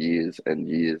and years and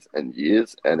years and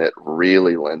years, and it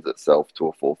really lends itself to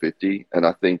a 450. And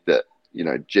I think that,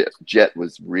 Jett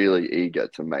was really eager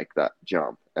to make that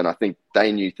jump. And I think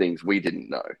they knew things we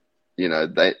didn't know.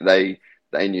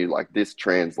 They knew, like, this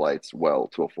translates well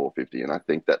to a 450. And I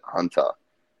think that Hunter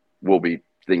will be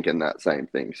thinking that same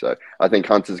thing. So I think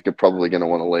Hunter's probably going to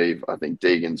want to leave. I think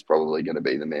Deegan's probably going to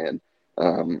be the man.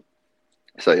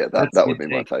 So yeah, that would be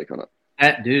my take on it.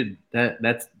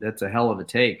 That's a hell of a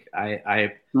take.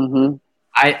 I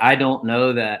don't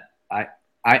know that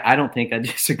I don't think I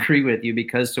disagree with you,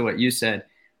 because to what you said,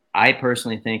 I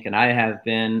personally think, and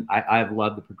I've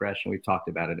loved the progression. We've talked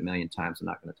about it a million times. I'm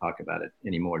not going to talk about it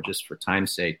anymore just for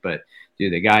time's sake. But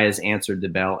dude, the guy has answered the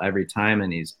bell every time,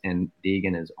 and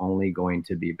Deegan is only going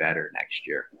to be better next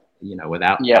year.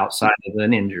 outside of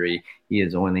an injury, he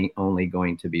is only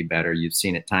going to be better. You've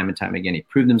seen it time and time again. He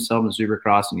proved himself in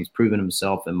Supercross, and he's proven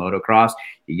himself in Motocross.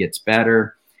 He gets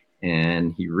better,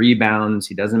 and he rebounds.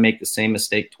 He doesn't make the same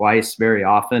mistake twice very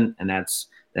often, and that's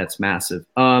massive.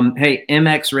 Hey,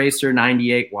 MX Racer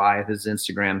 98Y, his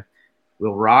Instagram.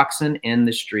 Will Roxon end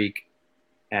the streak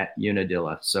at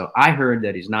Unadilla? So I heard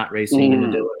that he's not racing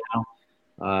Unadilla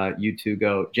now. You two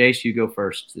go. Jase, you go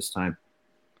first this time.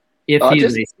 If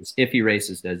he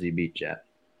races, does he beat Jett?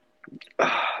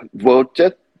 Well,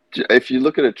 Jett, if you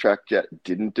look at a track Jett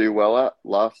didn't do well at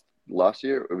last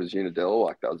year, it was Unadilla.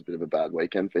 Like, that was a bit of a bad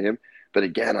weekend for him. But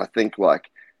again, I think like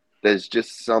there's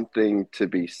just something to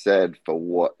be said for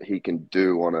what he can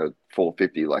do on a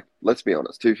 450. Like, let's be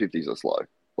honest, 250s are slow.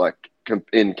 Like,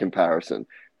 in comparison,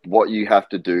 what you have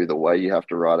to do, the way you have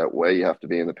to ride it, where you have to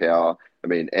be in the power. I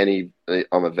mean,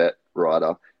 I'm a vet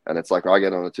rider, and it's like I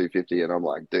get on a 250 and I'm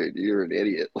like, dude, you're an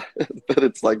idiot. But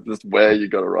it's like just where you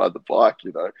got to ride the bike,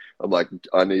 you know. I'm like,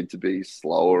 I need to be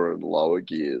slower and lower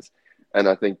gears. And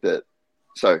I think that,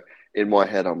 so in my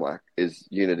head, I'm like, is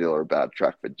Unadilla a bad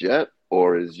track for Jett,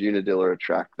 or is Unadilla a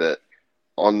track that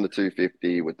on the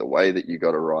 250 with the way that you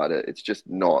got to ride it, it's just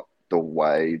not the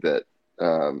way that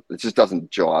it just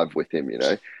doesn't jive with him, you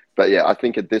know. But yeah, I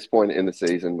think at this point in the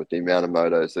season, with the amount of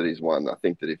motos that he's won, I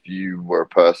think that if you were a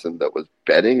person that was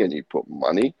betting and you put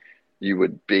money, you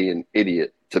would be an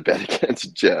idiot to bet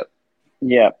against Jett.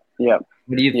 Yeah. What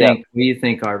do you think? What do you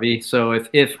think, RV? So if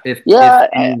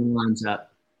anyone lines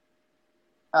up,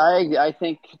 I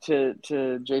think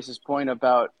to Jase's point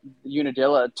about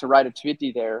Unadilla, to ride a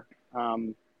 250 there,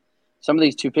 some of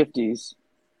these 250s,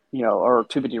 you know, or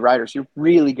 250 riders, you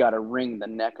really got to wring the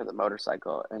neck of the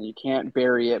motorcycle, and you can't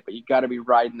bury it, but you got to be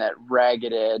riding that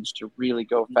ragged edge to really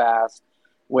go fast.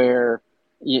 Where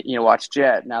you know, watch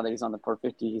Jett now that he's on the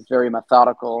 450, he's very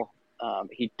methodical.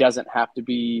 He doesn't have to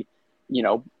be, you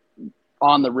know,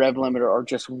 on the rev limiter or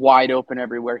just wide open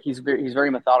everywhere. He's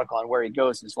very methodical on where he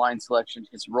goes, his line selection,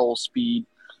 his roll speed.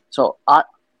 So I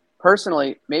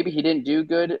personally, maybe he didn't do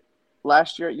good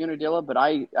last year at Unadilla, but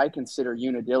I consider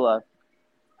Unadilla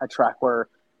a track where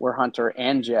Hunter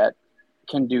and Jett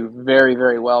can do very,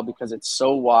 very well because it's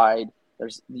so wide.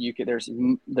 There's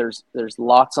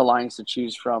lots of lines to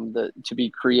choose from. To be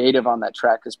creative on that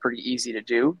track is pretty easy to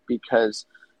do because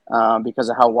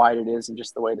of how wide it is and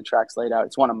just the way the track's laid out.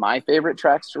 It's one of my favorite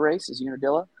tracks to race is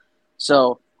Unadilla.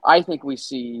 So I think we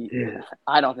see. Yeah.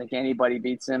 I don't think anybody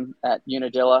beats him at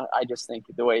Unadilla. I just think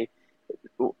the way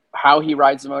how he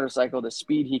rides the motorcycle, the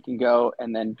speed he can go,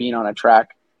 and then being on a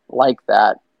track like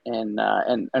that. And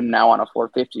now on a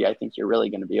 450, I think you're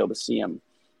really going to be able to see him.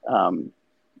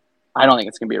 I don't think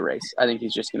it's going to be a race. I think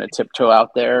he's just going to tiptoe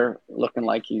out there looking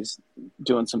like he's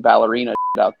doing some ballerina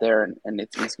out there, and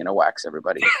he's going to wax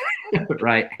everybody.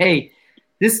 Right. Hey,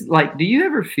 do you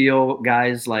ever feel,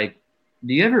 guys, like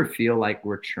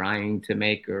we're trying to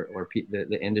make or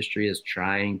the industry is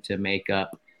trying to make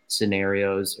up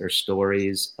scenarios or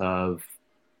stories of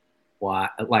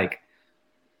what, like,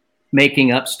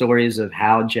 making up stories of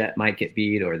how Jett might get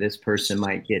beat or this person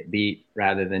might get beat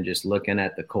rather than just looking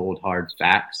at the cold, hard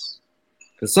facts?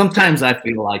 Because sometimes I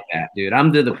feel like that, dude.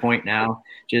 I'm to the point now.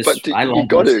 You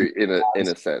got to in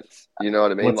a sense. You know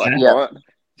what I mean?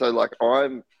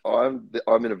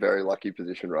 I'm in a very lucky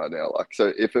position right now. Like,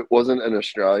 so if it wasn't an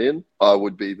Australian, I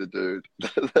would be the dude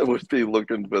that would be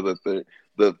looking for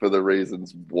for the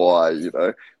reasons why, you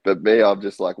know. But me, I'm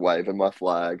just like waving my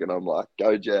flag and I'm like,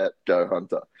 go Jett, go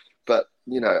Hunter. But,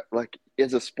 you know, like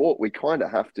as a sport, we kind of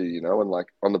have to, you know, and like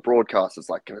on the broadcast, it's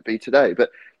like, can it be today?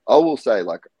 But I will say,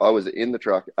 like, I was in the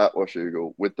truck at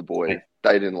Washougal with the boys.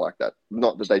 They didn't like that.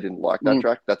 Not that they didn't like that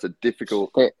track. That's a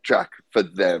difficult track for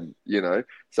them, you know?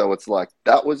 So it's like,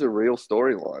 that was a real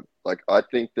storyline. Like, I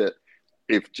think that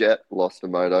if Jett lost the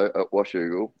moto at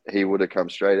Washougal, he would have come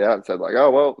straight out and said, like,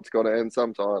 oh, well, it's got to end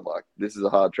sometime. Like, this is a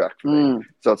hard track for me.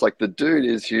 So it's like, the dude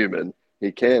is human.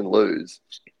 He can lose.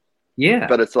 Yeah.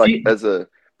 But it's like, as a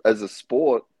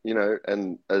sport, you know,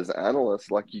 and as analysts,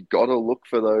 like, you got to look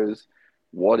for those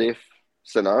what if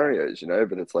scenarios, you know.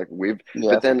 But it's like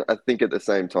but then I think at the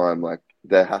same time, like,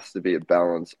 there has to be a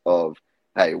balance of,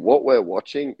 hey, what we're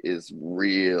watching is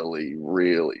really,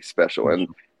 really special.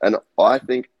 And I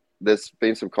think there's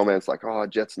been some comments like, oh,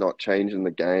 Jett's not changing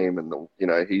the game, and you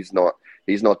know, he's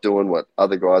not doing what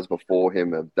other guys before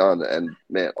him have done. And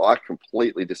man, I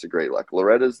completely disagree. Like,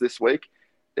 Loretta's this week,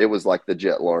 it was like the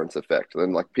Jett Lawrence effect.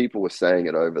 And like, people were saying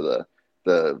it over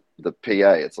the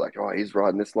PA. It's like, oh, he's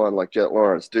riding this line like Jett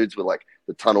Lawrence. Dudes were like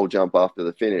the tunnel jump after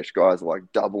the finish. Guys are like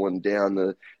doubling down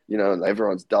and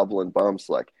everyone's doubling bumps.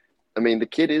 Like, I mean, the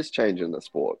kid is changing the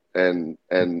sport, and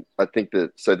I think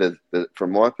that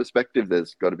from my perspective,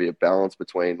 there's got to be a balance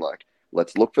between like,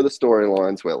 let's look for the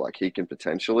storylines where like he can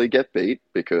potentially get beat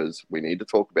because we need to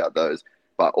talk about those,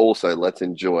 but also let's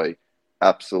enjoy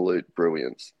absolute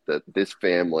brilliance that this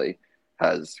family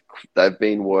they've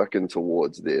been working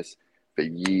towards this for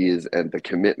years, and the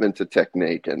commitment to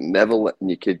technique and never letting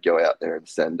your kid go out there and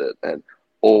send it, and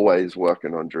always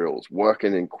working on drills,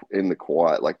 working in the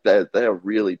quiet. Like they are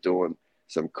really doing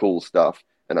some cool stuff.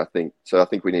 And I think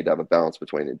we need to have a balance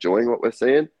between enjoying what we're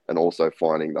seeing and also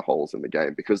finding the holes in the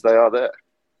game because they are there.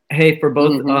 Hey, for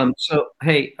both.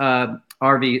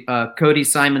 RV, Cody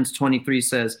Simons 23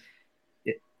 says,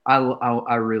 I'm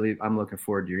looking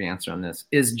forward to your answer on this.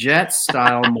 Is Jett's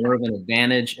style more of an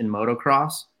advantage in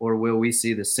motocross, or will we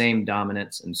see the same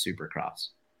dominance in Supercross?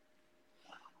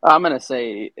 I'm going to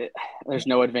say there's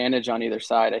no advantage on either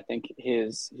side. I think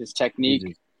his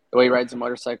technique, the way he rides a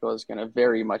motorcycle, is going to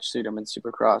very much suit him in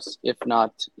Supercross, if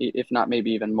not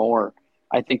maybe even more.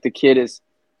 I think the kid is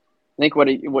 – I think what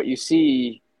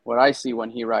I see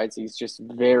when he rides, he's just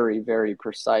very, very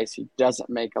precise. He doesn't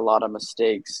make a lot of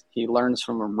mistakes. He learns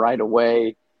from them right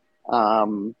away.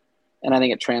 And I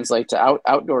think it translates to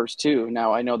outdoors too.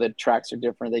 Now, I know that tracks are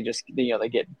different. They just – they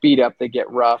get beat up, they get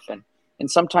rough, and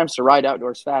sometimes to ride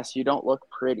outdoors fast, you don't look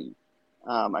pretty.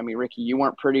 I mean, Ricky, you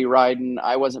weren't pretty riding.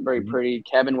 I wasn't very pretty.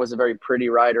 Kevin was a very pretty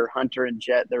rider. Hunter and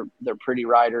Jett, they're pretty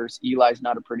riders. Eli's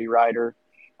not a pretty rider,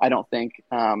 I don't think.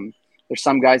 There's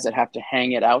some guys that have to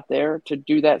hang it out there to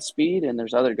do that speed, and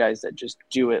there's other guys that just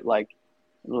do it like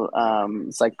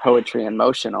it's like poetry in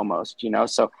motion almost,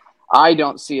 So I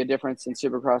don't see a difference in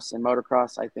Supercross and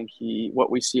motocross. I think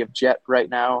what we see of Jett right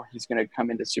now, he's going to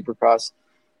come into Supercross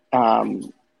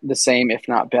the same, if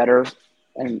not better,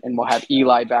 and we'll have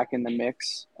Eli back in the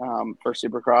mix for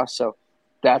Supercross. So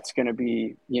that's going to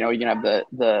be, you're going to have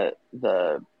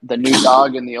the new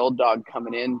dog and the old dog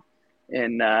coming in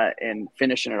and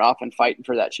finishing it off and fighting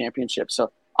for that championship.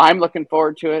 So I'm looking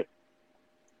forward to it.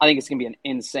 I think it's going to be an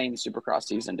insane Supercross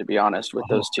season, to be honest, with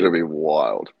those two. It's going to be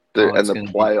wild. Dude, and the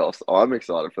playoffs. I'm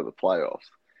excited for the playoffs.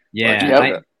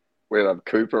 Yeah. We'd have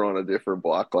Cooper on a different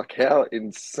bike. Like, how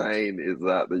insane is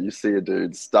that you see a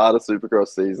dude start a Supercross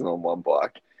season on one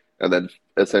bike and then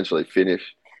essentially finish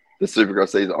the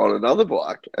Supercross season on another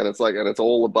bike? And it's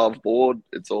all above board.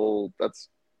 That's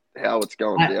how it's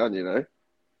going down,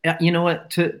 Yeah, you know what?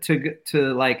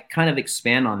 To like kind of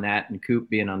expand on that, and Coop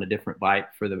being on a different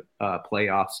bike for the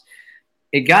playoffs,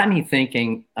 it got me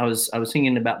thinking. I was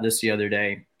thinking about this the other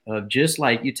day. Of just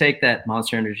like you take that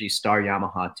Monster Energy Star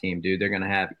Yamaha team, dude, they're going to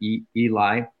have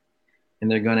Eli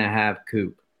and they're going to have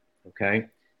Coop. Okay.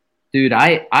 Dude,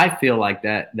 I feel like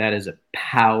that is a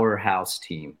powerhouse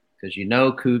team because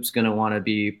Coop's going to want to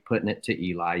be putting it to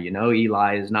Eli.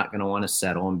 Eli is not going to want to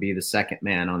settle and be the second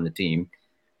man on the team.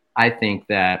 I think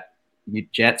that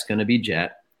Jett's going to be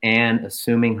Jett, and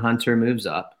assuming Hunter moves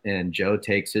up and Joe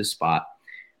takes his spot,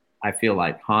 I feel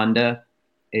like Honda,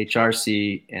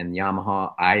 HRC, and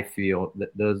Yamaha, I feel that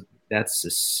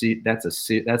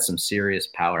that's some serious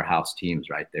powerhouse teams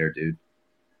right there, dude.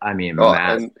 I mean,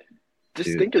 and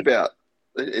just think about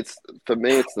it's for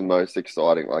me. It's the most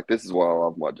exciting. Like, this is why I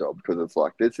love my job, because it's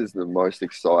like this is the most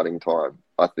exciting time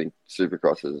I think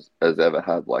Supercross has ever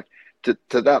had. Like to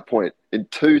that point, in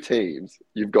two teams,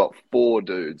 you've got four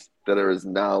dudes that are as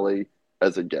gnarly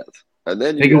as it gets, and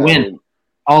then they can win.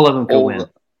 All of them can win.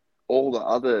 All the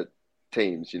other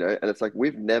teams, and it's like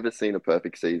we've never seen a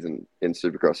perfect season in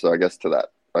Supercross. So I guess to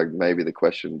that, like maybe the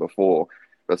question before,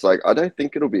 but it's like I don't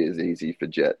think it'll be as easy for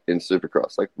Jett in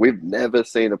Supercross. Like we've never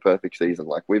seen a perfect season.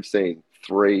 Like we've seen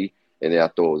 3 in the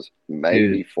outdoors,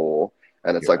 maybe 4,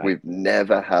 and it's like we've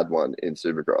never had one in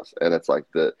Supercross. And it's like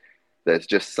there's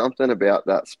just something about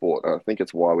that sport, and I think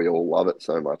it's why we all love it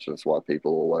so much, and it's why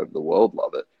people all over the world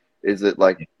love it. Is that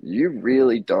like you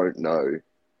really don't know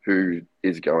who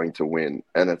is going to win,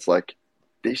 and it's like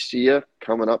this year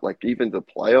coming up, like even the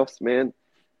playoffs, man,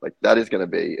 like that is going to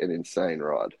be an insane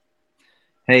ride.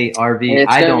 Hey, RV,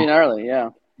 it's going to be gnarly,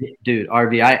 yeah. Dude,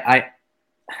 RV,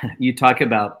 you talk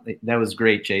about, that was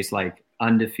great, Jase, like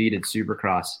undefeated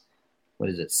Supercross. What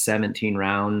is it, 17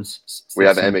 rounds? We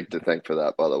have Emick to thank for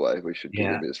that, by the way. We should give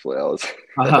him his flowers.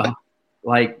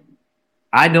 Like,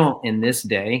 I don't, in this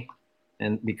day,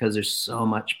 and because there's so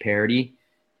much parity,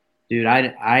 dude,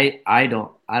 I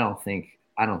don't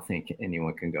think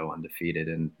anyone can go undefeated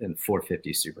in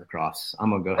 450 Supercross.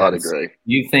 I'm gonna go ahead. I'd agree.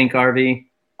 You think, RV?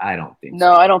 I don't think.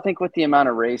 No, so. I don't think with the amount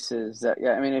of races that.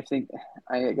 Yeah, I mean,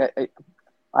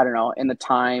 I don't know. In the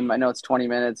time, I know it's 20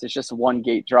 minutes. It's just one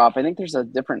gate drop. I think there's a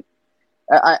different.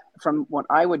 From when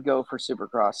I would go for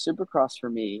Supercross. Supercross for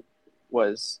me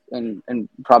was, and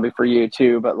probably for you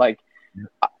too, but like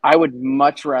I would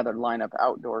much rather line up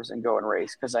outdoors and go and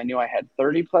race, because I knew I had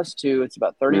 30 plus 2. It's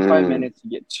about 35 minutes. You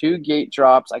get 2 gate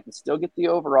drops. I can still get the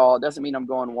overall. It doesn't mean I'm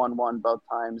going 1-1 both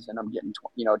times and I'm getting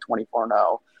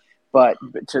 24-0. But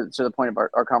to the point of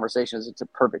our conversation is it's a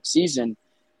perfect season.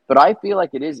 But I feel like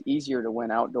it is easier to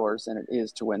win outdoors than it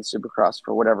is to win Supercross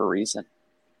for whatever reason.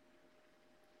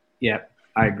 Yeah,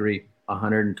 I agree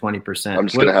 120%. I'm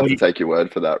just going to have to take your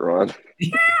word for that, Ryan.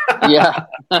 Yeah.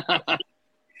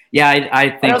 Yeah, I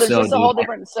think there's so. There's just a whole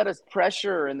different set of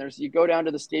pressure, and you go down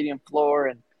to the stadium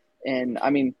floor, and I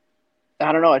mean,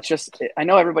 I don't know. It's just, I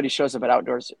know everybody shows up at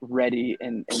outdoors ready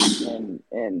and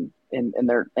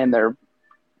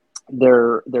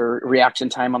their reaction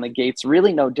time on the gates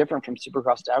really no different from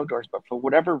Supercross to outdoors. But for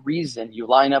whatever reason, you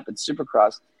line up at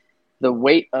Supercross, the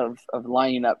weight of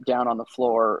lining up down on the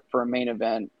floor for a main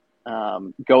event,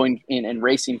 going in and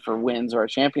racing for wins or a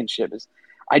championship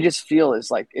I just feel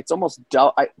is like it's almost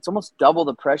double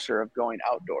the pressure of going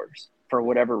outdoors for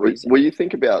whatever reason. Well, you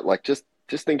think about like just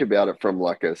think about it from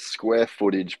like a square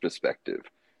footage perspective.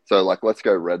 So like let's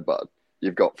go Redbud.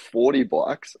 You've got 40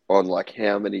 bikes on like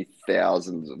how many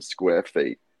thousands of square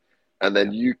feet, and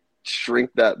then you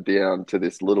shrink that down to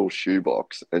this little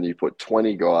shoebox, and you put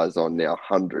 20 guys on now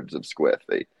hundreds of square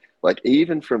feet. Like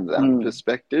even from that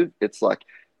perspective, it's like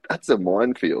that's a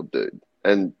minefield, dude.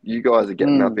 And you guys are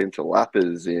getting up into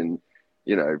lappers in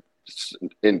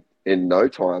no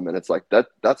time, and it's like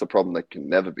that's a problem that can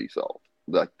never be solved.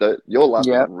 Like you're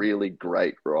lapping really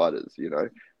great riders,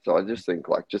 So I just think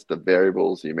like just the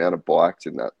variables, the amount of bikes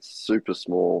in that super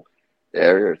small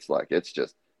area, it's like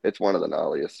it's one of the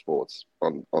gnarliest sports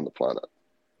on the planet.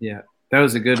 Yeah, that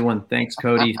was a good one. Thanks,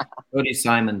 Cody. Cody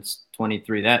Simons,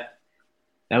 23. That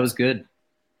was good.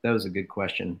 That was a good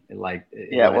question. It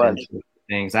was.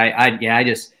 Things. I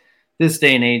just this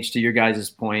day and age, to your guys'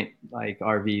 point, like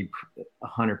RV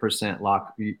 100%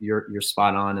 lock, you're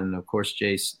spot on, and of course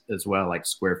Jase as well, like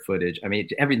square footage. I mean,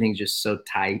 everything's just so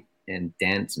tight and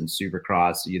dense and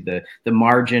Supercross. The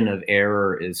margin of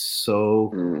error is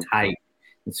so tight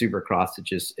in Supercross.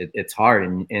 It's hard,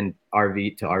 and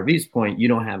RV, to RV's point, you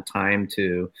don't have time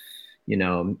to,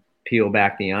 peel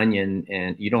back the onion,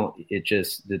 and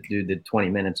the 20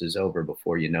 minutes is over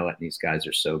before you know it. And these guys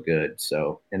are so good.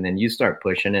 So, and then you start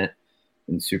pushing it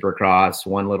in Supercross,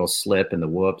 one little slip and the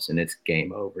whoops, and it's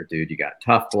game over, dude. You got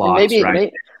tough blocks,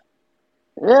 right?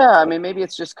 Maybe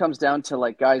it just comes down to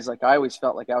like guys, like I always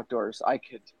felt like outdoors, I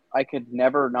could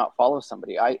never not follow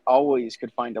somebody. I always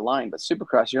could find a line, but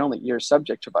Supercross, you're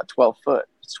subject to about 12 foot,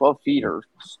 it's 12 feet or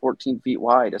 14 feet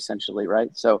wide essentially.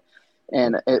 Right. So,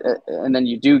 and then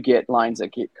you do get lines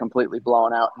that get completely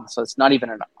blown out. And so it's not even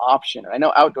an option. I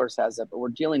know outdoors has that, but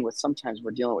sometimes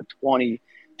we're dealing with 20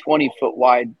 foot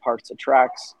wide parts of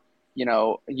tracks.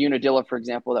 Unadilla, for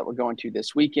example, that we're going to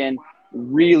this weekend,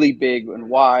 really big and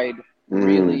wide,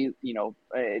 really, you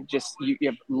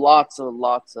have lots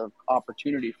of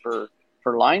opportunity for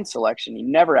line selection. You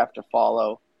never have to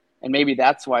follow. And maybe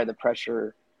that's why the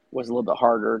pressure was a little bit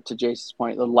harder. To Jase's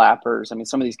point, the lappers. I mean,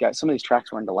 some of these tracks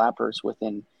were into lappers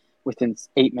within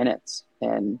 8 minutes,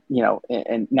 and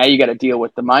and now you got to deal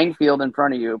with the minefield in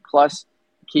front of you, plus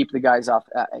keep the guys off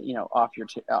your,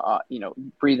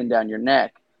 breathing down your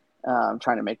neck,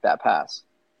 trying to make that pass.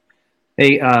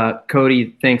 Hey,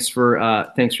 Cody, thanks for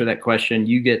that question.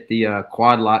 You get the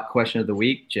quad lot question of the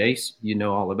week. Jase, you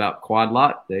know all about quad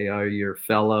lot. They are your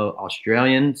fellow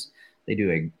Australians. They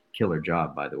do a killer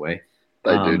job, by the way.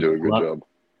 They do a good job.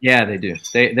 Yeah, they do.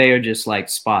 They are just like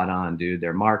spot on, dude.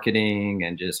 Their marketing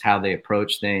and just how they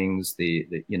approach things, the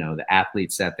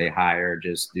athletes that they hire,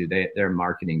 they're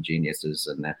marketing geniuses,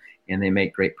 and they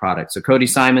make great products. So Cody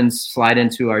Simons, slide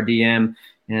into our DM,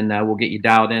 and we'll get you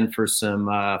dialed in for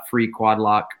some free quad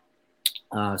lock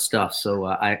stuff. So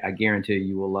I guarantee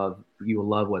you will love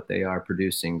what they are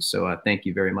producing. So thank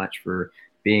you very much for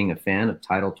being a fan of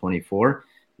Title 24,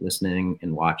 listening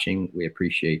and watching. We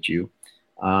appreciate you.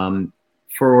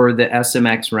 For the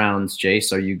SMX rounds,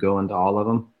 Jase, are you going to all of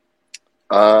them?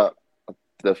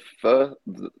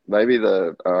 Maybe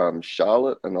the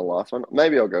Charlotte and the last one.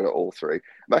 Maybe I'll go to all three.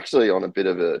 I'm actually on a bit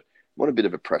of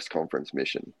a press conference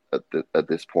mission at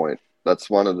this point. That's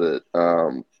one of the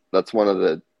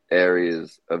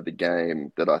areas of the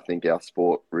game that I think our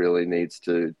sport really needs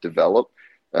to develop.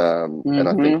 And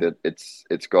I think that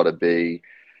it's got to be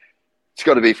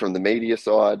from the media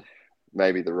side,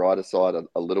 maybe the rider side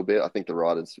a little bit. I think the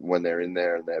riders, when they're in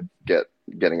there and they're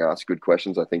getting asked good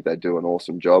questions, I think they do an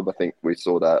awesome job. I think we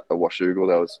saw that at Washougal.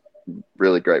 That was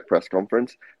really great press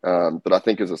conference. But I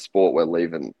think as a sport, we're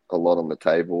leaving a lot on the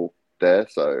table there.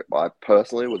 So I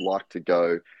personally would like to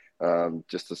go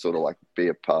just to sort of like be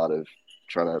a part of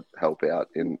trying to help out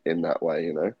in that way,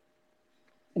 you know.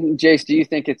 Jase, do you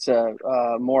think it's a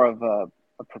more of a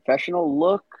professional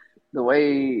look, the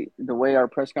way our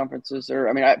press conferences are?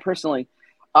 I mean,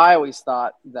 I always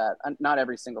thought that, not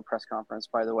every single press conference,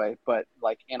 by the way, but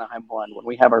like Anaheim 1, when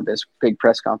we have our big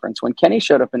press conference, when Kenny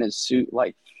showed up in his suit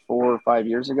like 4 or 5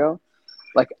 years ago,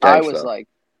 like I was like,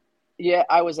 yeah,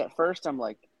 I was at first, I'm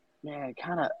like, man,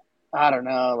 kind of, I don't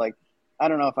know, like, I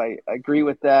don't know if I agree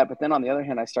with that. But then on the other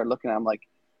hand, I started looking at it, I'm like,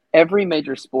 every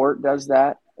major sport does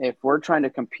that. If we're trying to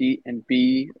compete and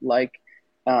be like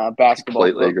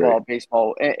basketball, football,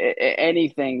 baseball,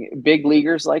 anything, big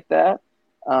leaguers like that,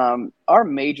 our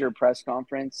major press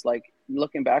conference, like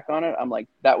looking back on it, I'm like,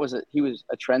 he was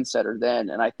a trendsetter then.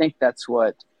 And I think that's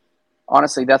what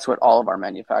all of our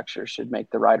manufacturers should make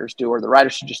the riders do, or the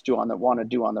riders should just want to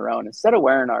do on their own instead of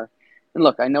wearing and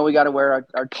look, I know we got to wear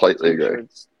our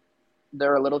t-shirts.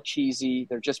 They're a little cheesy.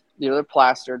 They're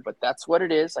plastered, but that's what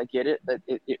it is. I get it. That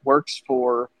it works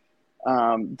for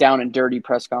down and dirty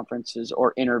press conferences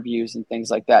or interviews and things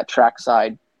like that.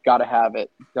 Trackside, got to have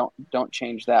it. Don't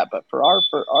change that. But for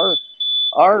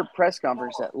our press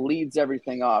conference that leads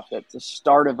everything off, that's the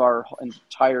start of our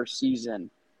entire season.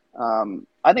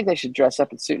 I think they should dress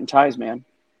up in suit and ties, man.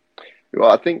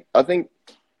 Well, I think.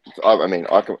 I mean,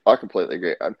 I completely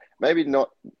agree. Maybe not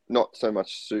so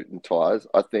much suit and ties.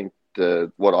 I think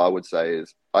what I would say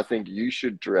is, I think you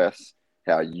should dress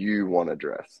how you want to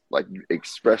dress, like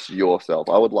express yourself.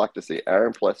 I would like to see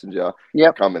Aaron Plessinger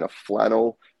come in a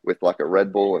flannel with like a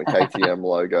Red Bull and a KTM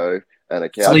logo and a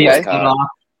cowboy hat,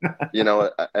 you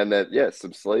know, and then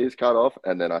some sleeves cut off.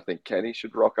 And then I think Kenny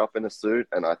should rock up in a suit,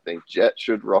 and I think Jett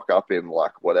should rock up in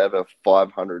like whatever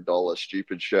 $500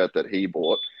 stupid shirt that he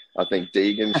bought. I think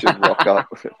Deegan should rock up.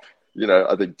 You know,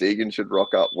 I think Deegan should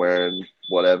rock up wearing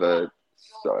whatever.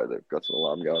 Sorry, they've got some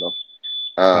alarm going off.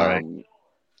 Right.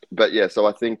 But yeah, so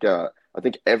I think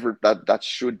that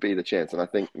should be the chance, and I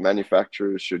think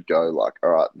manufacturers should go like, all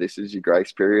right, this is your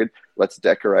grace period. Let's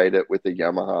decorate it with a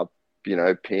Yamaha, you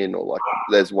know, pin, or like,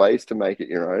 there's ways to make it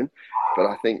your own. But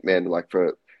I think, man, like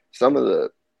for some of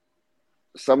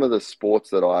the sports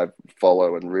that I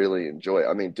follow and really enjoy,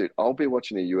 I mean, dude, I'll be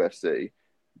watching a UFC,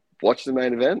 watch the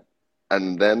main event,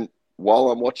 and then while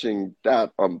I'm watching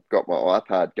that, I've got my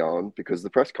iPad going because the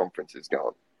press conference is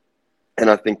going. And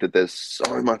I think that there's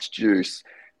so much juice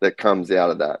that comes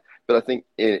out of that. But I think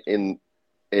in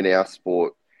our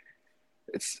sport,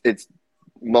 it's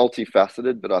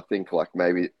multifaceted, but I think like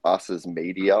maybe us as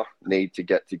media need to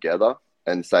get together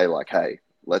and say like, hey,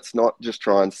 let's not just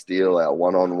try and steal our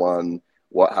one-on-one,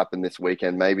 what happened this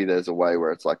weekend. Maybe there's a way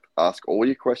where it's like, ask all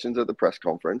your questions at the press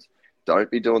conference. Don't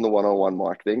be doing the one-on-one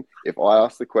mic thing. If I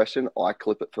ask the question, I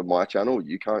clip it for my channel.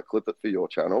 You can't clip it for your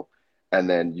channel. And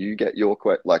then you get your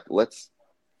question. Like, let's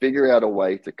figure out a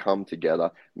way to come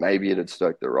together. Maybe it'd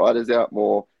stoke the riders out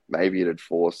more. Maybe it'd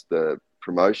force the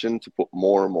promotion to put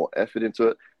more and more effort into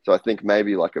it. So I think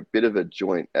maybe like a bit of a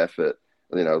joint effort,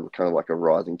 you know, kind of like a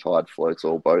rising tide floats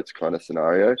all boats kind of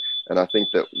scenario. And I think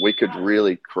that we could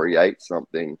really create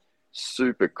something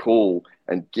super cool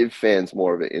and give fans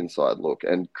more of an inside look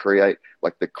and create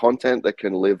like the content that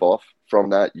can live off from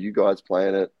that. You guys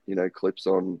playing it, you know, clips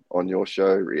on your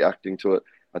show, reacting to it.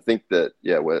 I think that,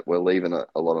 yeah, we're leaving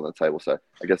a lot on the table. So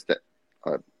I guess that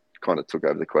I kind of took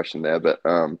over the question there, but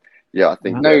yeah, I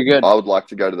think you're good. I would like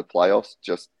to go to the playoffs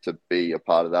just to be a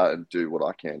part of that and do what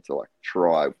I can to like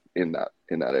thrive in that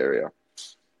area.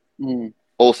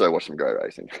 Also watch some great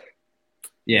racing.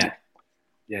 Yeah.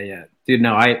 Dude,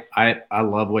 no, I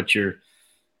love what you're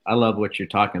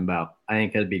talking about. I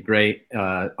think it'd be great.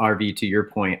 RV, to your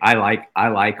point, I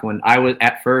like when I was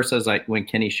at first, I was like, when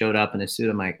Kenny showed up in a suit,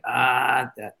 I'm like,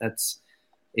 that's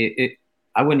it.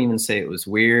 I wouldn't even say it was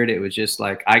weird. It was just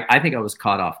like, I think I was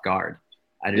caught off guard.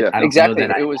 I don't know that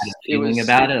I had a feeling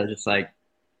about it. I was just like,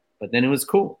 but then it was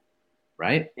cool.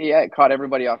 Right. Yeah. It caught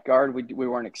everybody off guard. We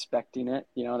weren't expecting it.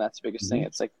 You know, that's the biggest thing.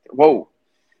 It's like, whoa.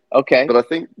 Okay. But I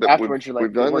think that afterwards you're like,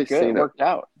 we've only seen it worked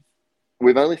out.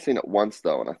 We've only seen it once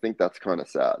though, and I think that's kind of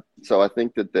sad. So I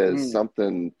think that there's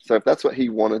something. So if that's what he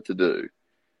wanted to do,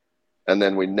 and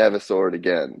then we never saw it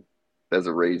again, there's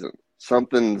a reason.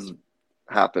 Something's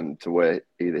happened to where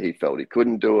either he felt he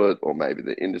couldn't do it, or maybe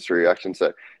the industry reaction.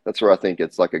 So that's where I think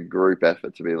it's like a group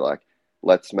effort to be like,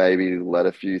 let's maybe let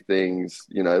a few things,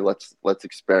 you know, let's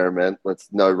experiment. Let's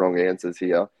no wrong answers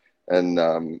here, and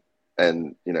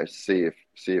you know, see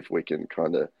if we can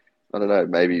kind of, I don't know,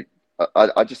 maybe.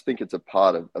 I just think it's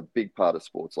a big part of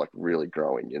sports, like really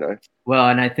growing, you know? Well,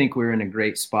 and I think we're in a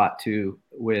great spot too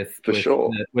with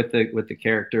the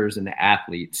characters and the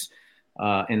athletes.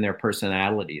 in their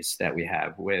personalities that we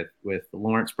have with the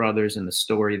Lawrence brothers and the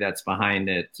story that's behind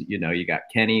it. You know, you got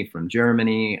Kenny from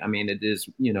Germany. I mean, it is,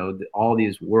 you know, all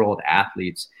these world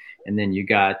athletes. And then you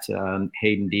got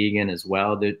Hayden Deegan as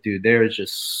well. Dude, there's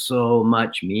just so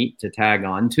much meat to tag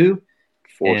on to.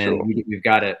 For and sure. we've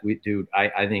got to,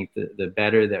 I think the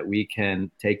better that we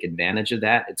can take advantage of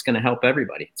that, it's going to help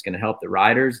everybody. It's going to help the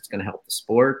riders. It's going to help the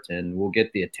sport, and we'll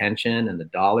get the attention and the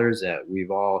dollars that we've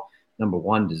all, number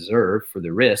one, deserve for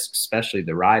the risk, especially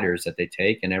the riders that they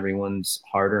take and everyone's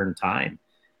hard-earned time.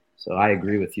 So I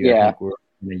agree with you. Yeah. I think we're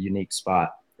in a unique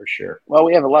spot for sure. Well,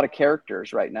 we have a lot of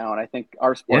characters right now, and I think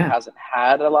our sport hasn't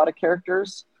had a lot of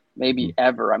characters maybe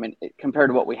ever. I mean, compared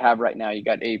to what we have right now, you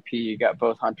got AP, you got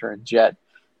both Hunter and Jett,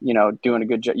 you know, doing a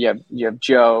good job. You have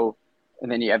Joe,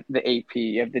 and then you have the AP,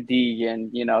 you have the Deegan,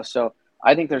 you know. So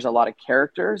I think there's a lot of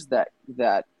characters that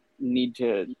need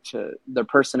to their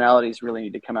personalities really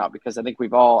need to come out, because I think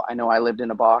I know I lived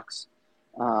in a box,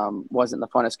 wasn't the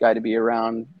funnest guy to be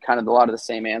around, kind of a lot of the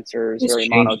same answers, very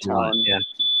monotone. Yeah.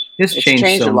 It's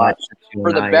changed so a lot much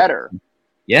for the better.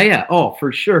 Yeah. Oh,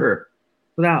 for sure.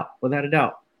 Without a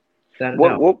doubt.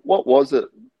 What was it,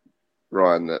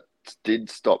 Ryan, that did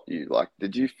stop you? Like,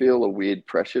 did you feel a weird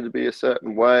pressure to be a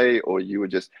certain way, or you were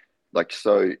just like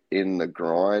so in the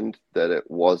grind that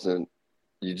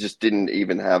you just didn't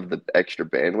even have the extra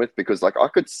bandwidth? Because like I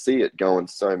could see it going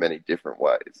so many different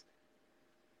ways.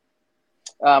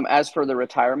 As for the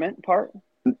retirement part?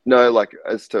 No, like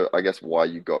as to, I guess, why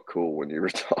you got cool when you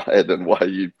retired and why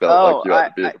you felt like you had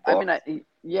to be at the box.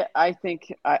 I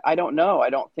think I don't know.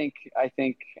 I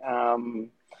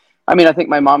think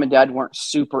my mom and dad weren't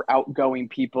super outgoing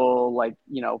people, like,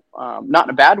 you know, not in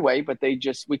a bad way, but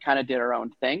we kind of did our own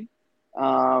thing.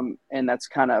 And that's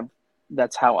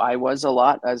how I was a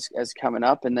lot as coming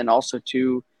up. And then also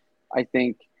too, I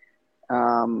think,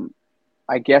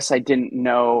 I guess I didn't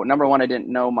know, number one, I didn't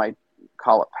know my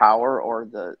call it power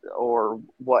or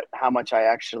how much I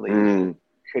actually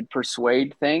could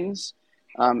persuade things.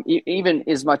 Even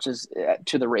as much as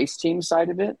to the race team side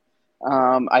of it.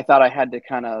 I thought I had to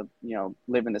kind of, you know,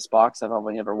 live in this box. I've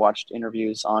only ever watched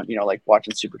interviews on, you know, like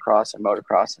watching Supercross and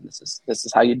Motocross, and this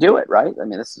is how you do it, right? I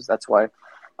mean, that's why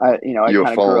you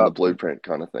were following the blueprint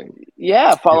kind of thing.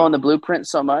 Yeah, following the blueprint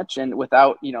so much, and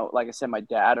without, you know, like I said, my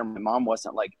dad or my mom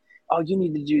wasn't like, oh, you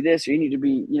need to do this, or you need to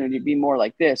be more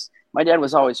like this. My dad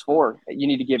was always for, you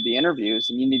need to give the interviews,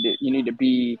 and you need to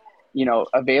be, you know,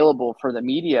 available for the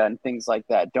media and things like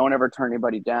that. Don't ever turn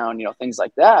anybody down, you know, things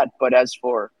like that. But as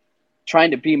for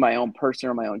trying to be my own person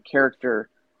or my own character,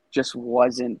 just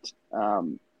wasn't,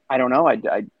 I don't know.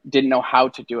 I didn't know how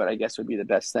to do it, I guess would be the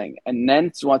best thing. And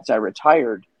then once I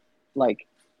retired, like,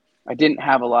 I didn't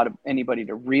have a lot of anybody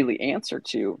to really answer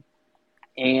to.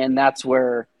 And that's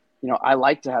where, you know, I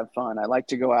like to have fun. I like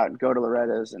to go out and go to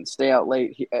Loretta's and stay out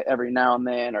late every now and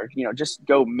then, or, you know, just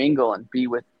go mingle and be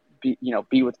with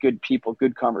good people,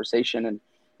 good conversation,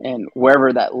 and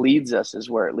wherever that leads us is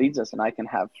where it leads us. And I can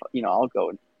have, you know,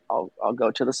 I'll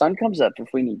go till the sun comes up if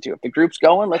we need to. If the group's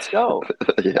going, let's go.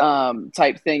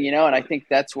 Type thing, you know. And I think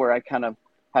that's where I kind of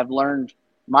have learned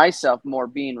myself more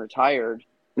being retired.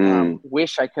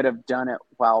 Wish I could have done it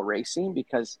while racing,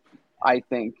 because I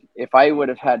think if I would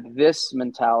have had this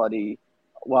mentality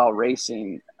while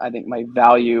racing, I think my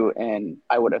value, and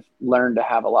I would have learned to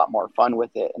have a lot more fun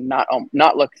with it, and not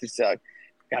look to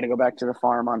got to go back to the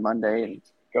farm on Monday and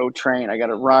go train. I got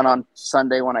to run on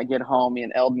Sunday when I get home. Me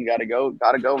and Eldon got to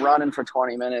go running for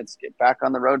 20 minutes, get back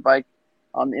on the road bike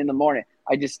in the morning.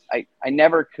 I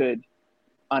never could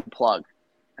unplug.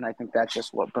 And I think that's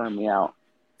just what burned me out.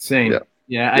 Same.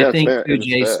 Yeah. I think too,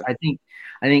 Jase,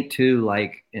 I think too,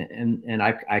 like, and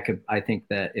I think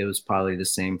that it was probably the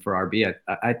same for RB.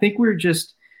 I think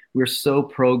we're so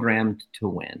programmed to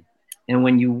win. And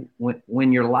when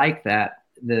you're like that,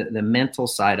 the mental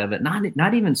side of it,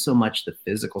 not even so much the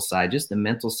physical side, just the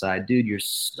mental side, dude, you're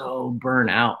so burnt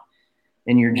out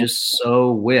and you're just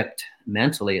so whipped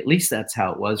mentally. At least that's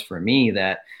how it was for me.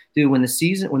 That, dude, when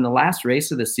the last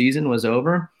race of the season was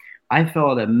over, I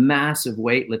felt a massive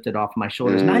weight lifted off my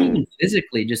shoulders, not even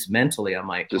physically, just mentally. I'm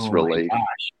like, just oh relief. my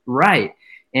gosh. Right.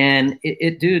 And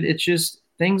dude, it's just,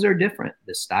 things are different.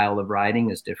 The style of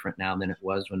riding is different now than it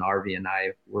was when RV and I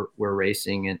were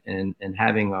racing and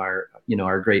having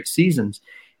our great seasons.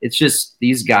 It's just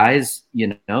these guys,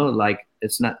 you know, like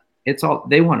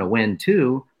they want to win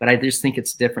too, but I just think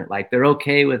it's different. Like, they're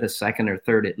okay with a second or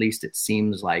third, at least it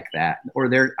seems like that. Or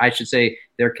they're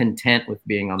content with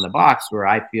being on the box, where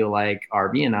I feel like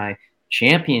RV and I,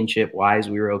 championship wise,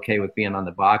 we were okay with being on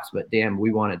the box, but damn,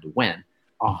 we wanted to win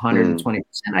 120%.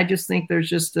 I just think there's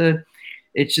just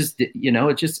it's just,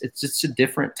 it's just a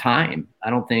different time. I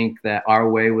don't think that our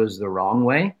way was the wrong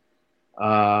way.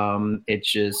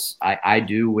 It's just, I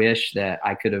do wish that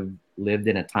I could have lived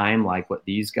in a time like what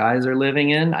these guys are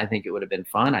living in. I think it would have been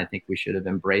fun. I think we should have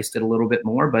embraced it a little bit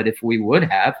more. But if we would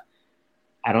have,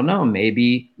 I don't know,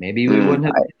 maybe we wouldn't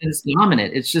have been as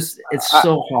dominant. It's just, it's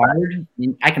so hard.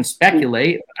 I can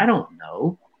speculate. But I don't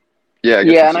know. Yeah,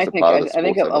 and I think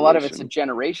a lot of it's a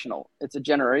generational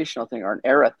thing or an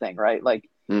era thing, right? Like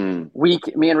me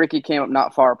and Ricky came up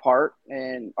not far apart,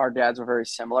 and our dads were very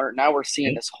similar. Now we're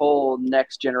seeing this whole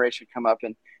next generation come up,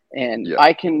 and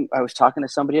I was talking to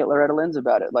somebody at Loretta Lynn's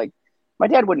about it. Like, my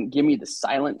dad wouldn't give me the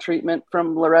silent treatment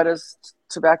from Loretta's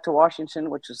to back to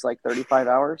Washington, which is like 35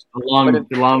 hours. A long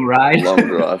ride, long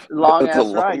drive, long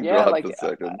ass ride. Yeah, like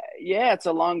it's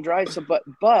a long drive. So,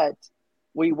 but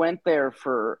we went there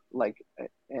for like,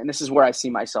 and this is where I see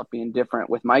myself being different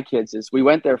with my kids, is we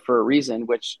went there for a reason,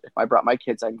 which if I brought my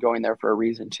kids, I'm going there for a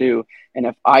reason too. And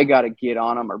if I got to get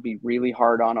on them or be really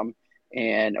hard on them,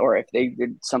 or if they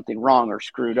did something wrong or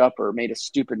screwed up or made a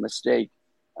stupid mistake,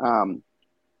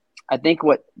 I think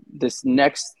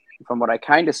from what I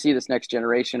kind of see this next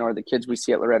generation or the kids we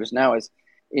see at Loretta's now is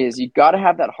you've got to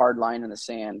have that hard line in the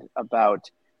sand about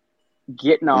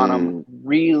getting on them,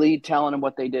 really telling them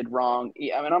what they did wrong.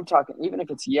 I mean, I'm talking, even if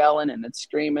it's yelling and it's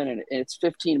screaming and it's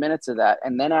 15 minutes of that.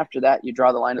 And then after that, you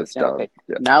draw the line in the sand. Okay,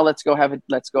 now let's go have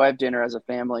dinner as a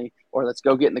family, or let's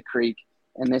go get in the creek.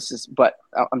 And but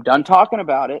I'm done talking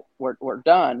about it. We're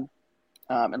done.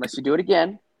 Unless you do it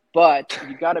again, but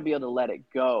you got to be able to let it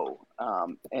go.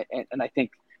 And I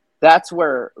think that's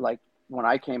where, like, when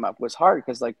I came up was hard,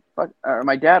 because like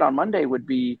my dad on Monday would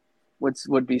be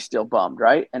still bummed,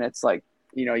 right? And it's like,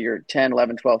 you're 10,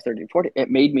 11, 12, 13, 14. It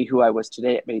made me who I was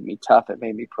today. It made me tough. It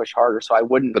made me push harder. So I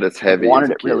wouldn't. But it's heavy.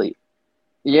 Wanted it really.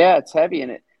 Yeah, it's heavy in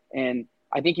it, and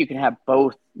I think you can have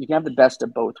both. You can have the best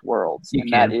of both worlds,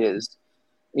 that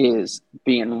is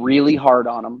being really hard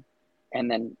on them,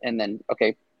 and then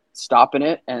okay, stopping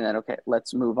it, and then okay,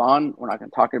 let's move on. We're not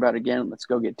going to talk about it again. Let's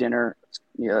go get dinner.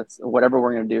 That's whatever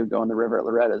we're going to do. Go in the river at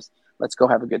Loretta's. Let's go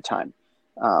have a good time.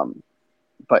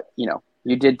 But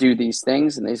you did do these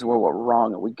things, and these were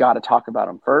wrong, and we got to talk about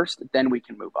them first. Then we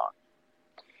can move on.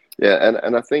 Yeah,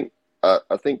 and I think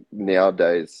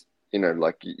nowadays,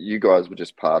 like, you guys were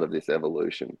just part of this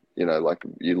evolution. Like,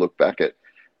 you look back at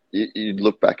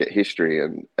history,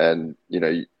 and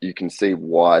you can see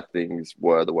why things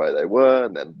were the way they were,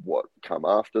 and then what come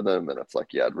after them. And it's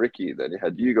like, you had Ricky, then you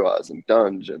had you guys and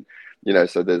Dunge, and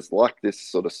so there's like this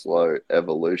sort of slow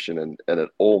evolution, and it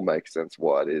all makes sense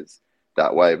why it is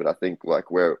that way. But I think,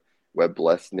 like, we're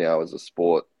blessed now as a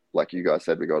sport. Like you guys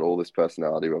said, we got all this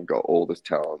personality, we've got all this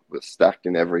talent, we're stacked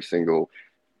in every single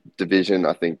division.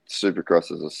 I think Supercross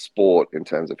is a sport in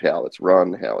terms of how it's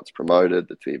run, how it's promoted,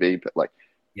 the TV, but like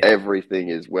everything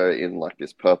is, we're in like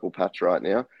this purple patch right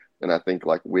now. And I think,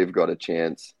 like, we've got a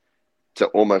chance to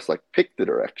almost like pick the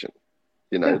direction,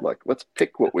 like, let's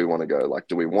pick what we want to go. Like,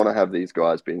 do we want to have these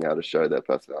guys being able to show their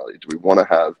personality? Do we want to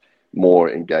have more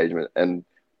engagement? And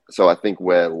so I think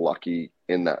we're lucky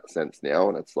in that sense now.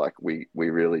 And it's like, we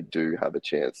really do have a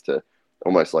chance to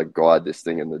almost like guide this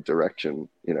thing in the direction,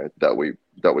 that we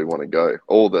want to go.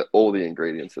 All the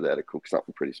ingredients are there to cook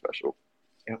something pretty special.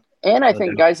 And I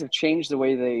think guys have changed the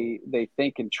way they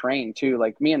think and train too.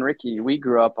 Like me and Ricky, we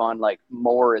grew up on like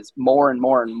more is more and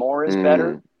more and more is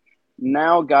better.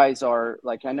 Now guys are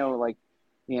like, I know, like,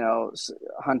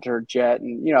 Hunter, Jett,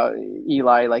 and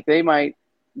Eli, like they might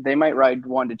ride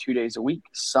 1 to 2 days a week,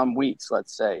 some weeks,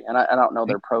 let's say. And I don't know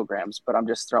their programs, but I'm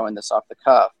just throwing this off the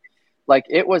cuff. Like,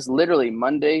 it was literally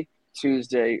Monday,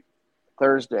 Tuesday,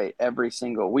 Thursday, every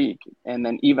single week. And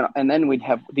then we'd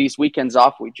have these weekends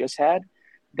off we just had.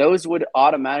 Those would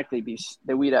automatically be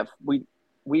that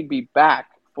we'd be back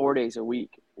 4 days a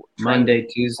week. Monday,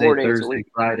 Tuesday, Thursday,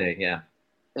 Friday. Yeah.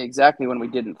 Exactly, when we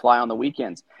didn't fly on the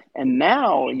weekends. And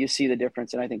now you see the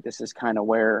difference. And I think this is kind of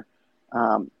where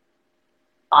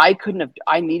I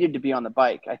needed to be on the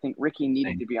bike. I think Ricky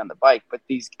needed to be on the bike, but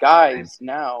these guys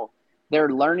now,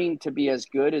 they're learning to be as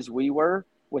good as we were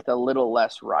with a little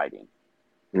less riding.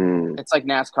 It's like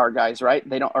NASCAR guys, right?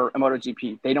 Or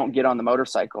MotoGP, they don't get on the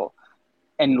motorcycle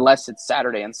unless it's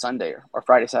Saturday and Sunday, or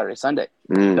Friday, Saturday, Sunday.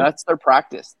 That's their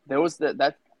practice.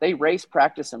 They race,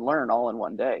 practice, and learn all in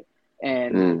one day.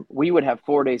 And we would have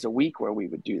 4 days a week where we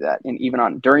would do that. And even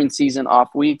on during season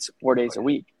off weeks, 4 days a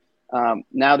week.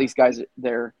 Now these guys,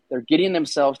 they're getting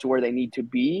themselves to where they need to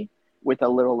be with a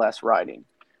little less riding.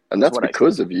 And that's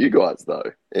because of you guys,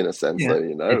 though, in a sense. Though,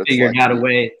 they figured out a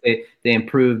way. They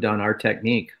improved on our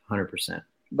technique, 100%.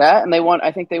 That, and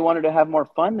I think they wanted to have more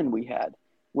fun than we had,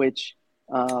 which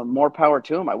more power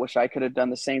to him. I wish I could have done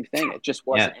the same thing. It just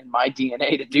wasn't in my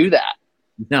DNA to do that.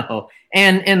 No.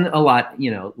 And a lot,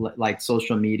 like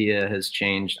social media has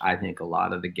changed, I think, a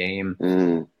lot of the game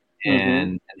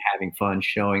and having fun,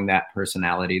 showing that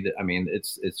personality. That, I mean,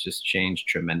 it's just changed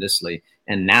tremendously.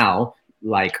 And now,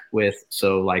 like when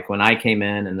I came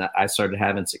in and I started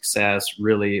having success,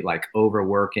 really like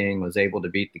overworking, was able to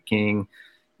beat the king,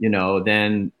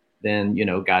 then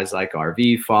guys like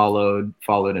RV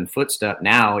followed in footstep.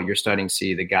 Now you're starting to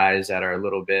see the guys that are a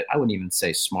little bit, I wouldn't even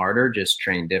say smarter, just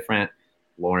train different.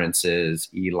 Lawrence's,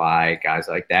 Eli, guys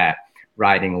like that,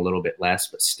 riding a little bit less,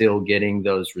 but still getting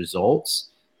those results.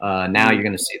 Now you're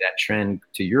going to see that trend,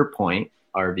 to your point,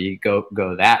 RV,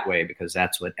 go that way, because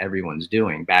that's what everyone's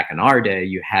doing. Back in our day,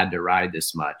 you had to ride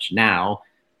this much. Now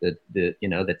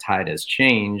the tide has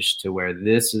changed to where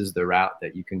this is the route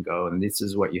that you can go, and this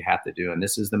is what you have to do, and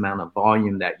this is the amount of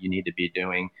volume that you need to be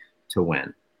doing to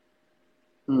win.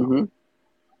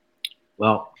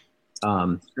 Well,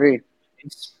 great.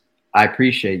 I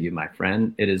appreciate you, my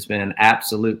friend. It has been an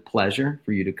absolute pleasure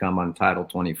for you to come on Title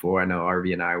 24. I know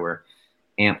RV and I were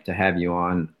amped to have you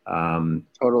on.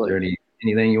 Totally. Is there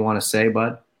anything you want to say,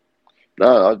 bud?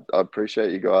 No, I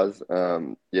appreciate you guys.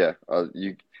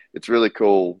 It's really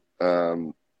cool.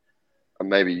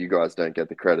 Maybe you guys don't get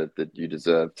the credit that you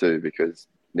deserve too, because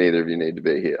neither of you need to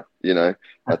be here.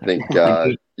 I think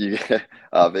RV,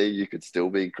 you could still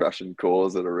be crushing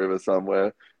cores at a river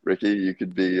somewhere. Ricky, you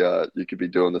could be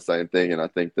doing the same thing. And I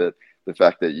think that the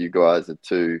fact that you guys are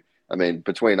two, I mean,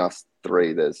 between us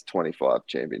three, there's 25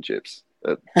 championships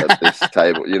at this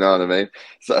table. You know what I mean?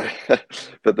 So,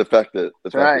 but the fact that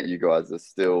you guys are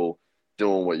still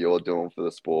doing what you're doing for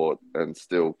the sport and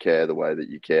still care the way that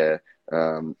you care,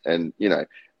 I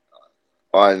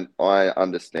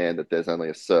understand that there's only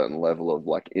a certain level of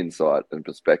like insight and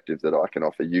perspective that I can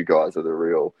offer. You guys are the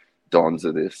real dons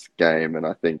of this game, and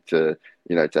I think to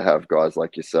have guys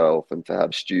like yourself and to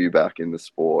have Stu back in the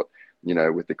sport,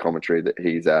 with the commentary that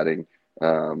he's adding,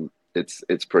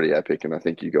 it's pretty epic, and I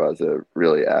think you guys are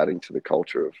really adding to the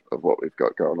culture of what we've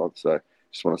got going on. So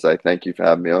just want to say thank you for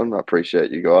having me on. I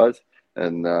appreciate you guys,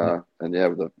 and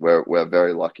we're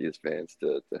very lucky as fans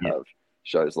to have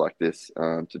shows like this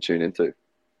to tune into.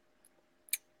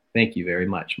 Thank you very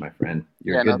much, my friend.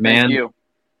 You're a good man. Thank you.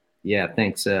 Yeah,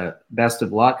 thanks. Best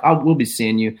of luck. We'll be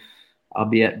seeing you. I'll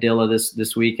be at Dilla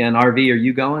this weekend. RV, are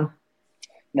you going?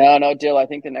 No, Dilla. I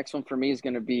think the next one for me is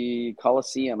going to be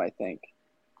Coliseum, I think.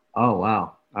 Oh,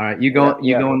 wow. All right. You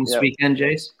going this weekend,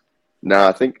 Jase? No,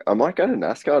 I think I might go to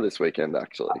NASCAR this weekend,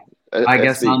 actually. I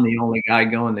guess I'm the only guy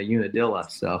going to Unadilla,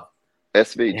 so.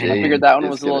 SVG. Yeah, I figured that one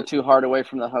was a little too hard away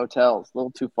from the hotels, a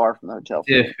little too far from the hotel.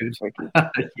 Dude.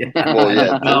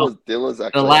 Dilla's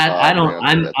actually.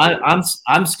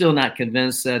 I'm still not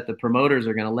convinced that the promoters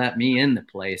are going to let me in the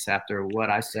place after what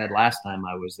I said last time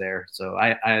I was there. So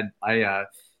I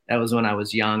that was when I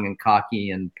was young and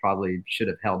cocky and probably should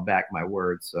have held back my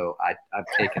words. So I've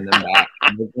taken them back.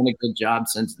 They've done a good job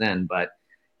since then. But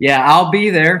yeah, I'll be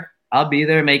there.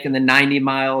 Making the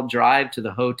 90-mile drive to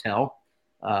the hotel.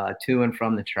 To and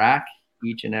from the track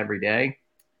each and every day.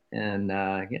 And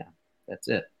that's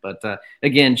it. But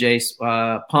again, Jase,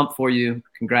 pumped for you.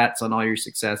 Congrats on all your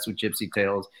success with Gypsy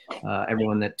Tales.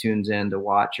 Everyone that tunes in to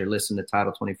watch or listen to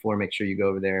Title 24, make sure you go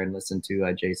over there and listen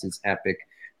to Jase's epic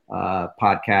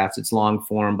podcast. It's long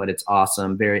form, but it's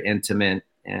awesome, very intimate.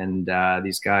 And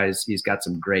these guys, he's got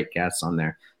some great guests on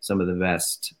there. Some of the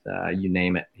best, you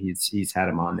name it. He's had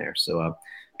them on there. So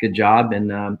good job,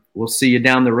 and we'll see you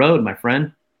down the road, my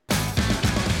friend.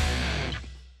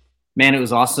 Man, it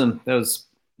was awesome. That was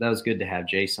good to have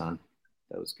Jase on.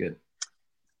 That was good.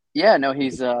 Yeah, no,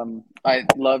 he's I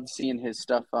love seeing his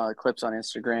stuff, clips on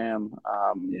Instagram.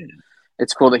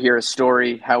 It's cool to hear his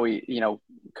story, how he,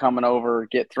 coming over,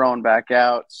 get thrown back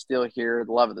out, still here,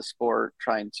 the love of the sport,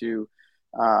 trying to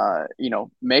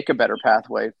make a better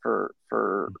pathway for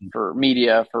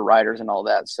media, for riders and all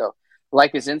that. So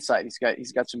like his insight.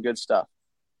 He's got some good stuff.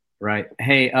 Right.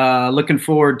 Hey, looking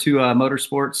forward to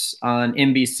motorsports on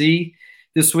NBC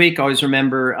this week. Always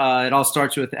remember, it all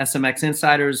starts with SMX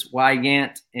Insiders,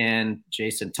 Wygant, and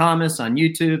Jason Thomas on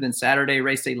YouTube. Then Saturday,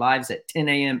 race day lives at 10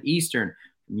 a.m. Eastern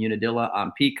from Unadilla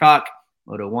on Peacock.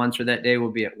 Moto 1s for that day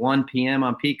will be at 1 p.m.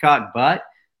 on Peacock, but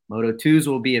Moto 2s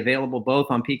will be available both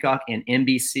on Peacock and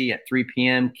NBC at 3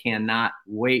 p.m. Cannot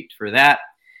wait for that.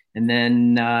 And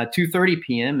then 2:30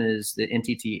 p.m. is the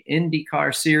NTT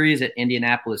IndyCar Series at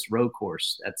Indianapolis Road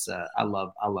Course. That's I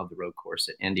love the road course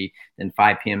at Indy. Then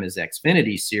 5 p.m. is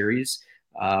Xfinity Series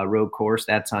Road Course.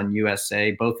 That's on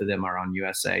USA. Both of them are on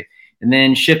USA. And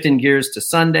then shifting gears to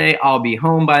Sunday, I'll be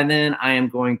home by then. I am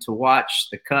going to watch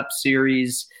the Cup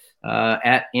Series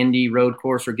at Indy Road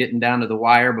Course. We're getting down to the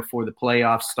wire before the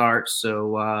playoffs start,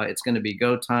 so it's going to be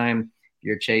go time. If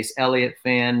you're a Chase Elliott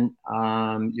fan,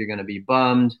 you're going to be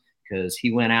bummed because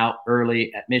he went out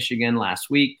early at Michigan last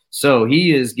week. So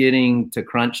he is getting to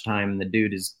crunch time. The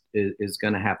dude is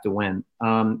going to have to win.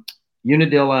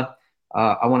 Unadilla,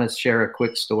 I want to share a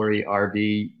quick story,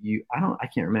 RV. I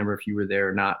can't remember if you were there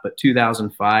or not, but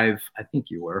 2005, I think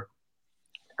you were.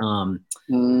 Were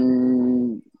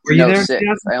you there?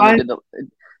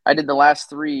 I did the last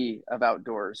 3 of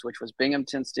outdoors, which was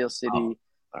Binghamton, Steel City,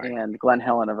 and Glen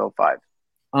Helen of 05.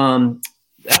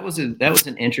 That was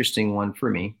an interesting one for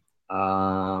me.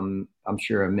 I'm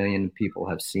sure a million people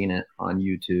have seen it on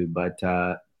YouTube, but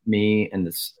me and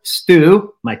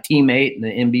Stu, my teammate in the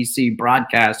NBC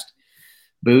broadcast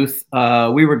booth,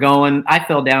 we were going. I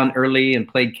fell down early and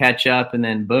played catch up, and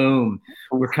then boom,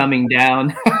 we're coming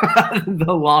down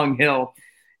the long hill,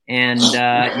 and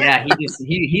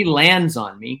he lands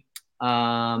on me.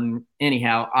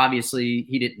 Anyhow, obviously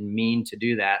he didn't mean to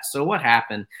do that. So what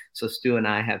happened? So Stu and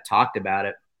I have talked about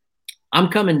it. I'm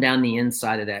coming down the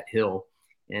inside of that hill,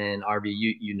 and RV,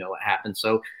 you know what happened.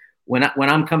 So when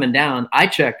I'm coming down, I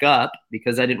check up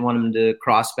because I didn't want him to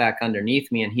cross back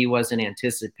underneath me, and he wasn't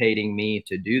anticipating me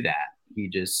to do that. He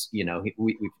just, he's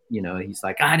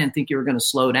like, I didn't think you were going to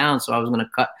slow down, so I was going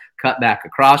to cut back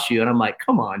across you. And I'm like,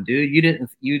 come on, dude,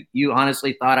 you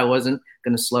honestly thought I wasn't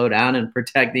going to slow down and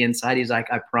protect the inside? He's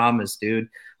like, I promise, dude.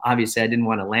 Obviously, I didn't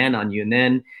want to land on you. And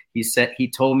then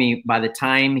he told me by the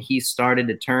time he started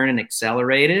to turn and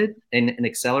accelerate,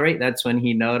 that's when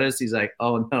he noticed. He's like,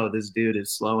 oh no, this dude is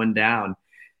slowing down.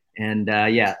 And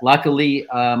luckily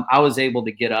I was able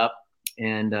to get up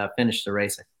and finish the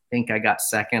race. I think I got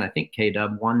second. I think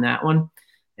K-Dub won that one.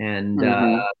 And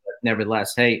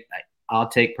nevertheless, hey, I'll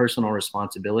take personal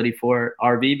responsibility for it,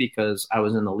 RV, because I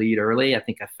was in the lead early. I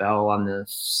think I fell on the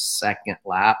second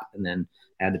lap and then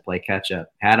had to play catch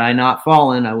up. Had I not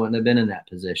fallen, I wouldn't have been in that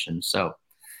position. So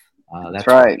that's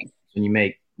right. When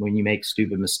you make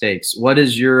stupid mistakes. What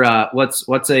is your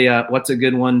what's a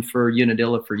good one for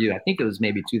Unadilla for you? I think it was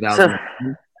maybe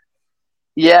 2011.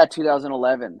 Yeah,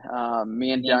 2011.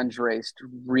 Me and Dunge raced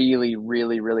really,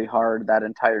 really, really hard that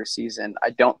entire season.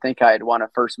 I don't think I had won a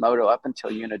second moto up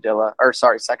until Unadilla.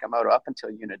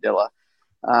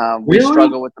 We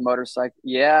struggle with the motorcycle.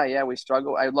 Yeah, we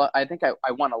struggle. I think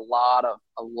I won a lot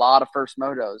of first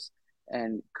motos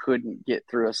and couldn't get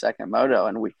through a second moto.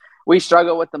 And we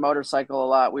struggle with the motorcycle a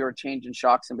lot. We were changing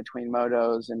shocks in between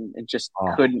motos and just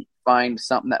couldn't find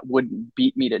something that wouldn't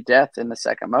beat me to death in the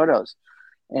second motos.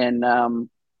 And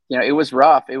it was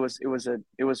rough. It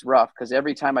was rough because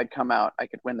every time I'd come out, I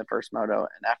could win the first moto,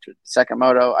 and after the second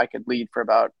moto, I could lead for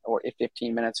about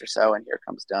 15 minutes or so. And here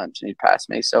comes Dunge, and he'd pass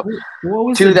me. So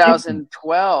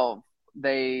 2012,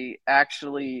 they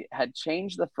actually had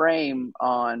changed the frame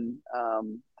on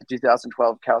the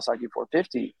 2012 Kawasaki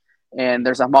 450, and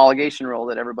there's a homologation rule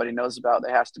that everybody knows about.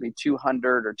 There has to be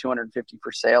 200 or 250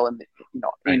 for sale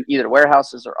in either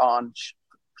warehouses or on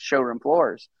showroom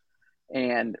floors.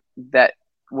 And that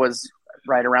was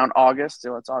right around August.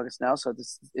 So it's August now. So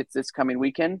it's this coming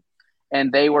weekend.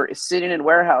 And they were sitting in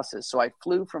warehouses. So I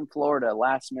flew from Florida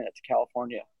last minute to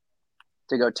California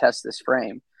to go test this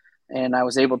frame. And I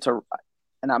was able to,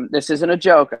 this isn't a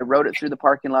joke. I rode it through the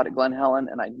parking lot at Glen Helen,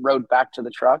 and I rode back to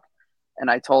the truck.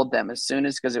 And I told them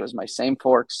because it was my same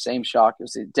forks, same shock, it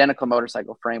was the identical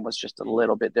motorcycle frame, was just a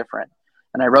little bit different.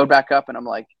 And I rode back up, and I'm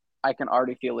like, I can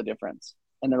already feel the difference.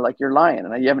 And they're like, you're lying.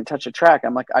 And you haven't touched a track.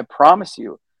 I'm like, I promise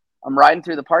you, I'm riding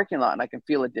through the parking lot and I can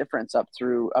feel a difference up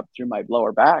through my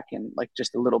lower back and like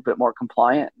just a little bit more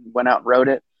compliant. Went out and rode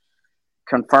it,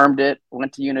 confirmed it,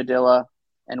 went to Unadilla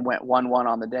and went 1-1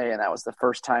 on the day. And that was the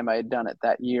first time I had done it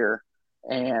that year.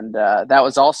 And that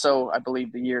was also, I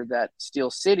believe, the year that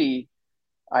Steel City,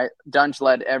 Dunge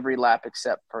led every lap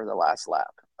except for the last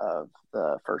lap of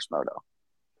the first moto.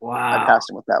 Wow. I passed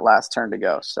him with that last turn to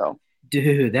go. So.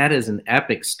 Dude, that is an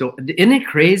epic story. Isn't it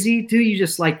crazy, dude? You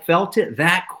just felt it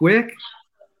that quick?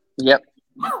 Yep.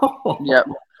 Yep.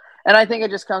 And I think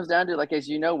it just comes down to, as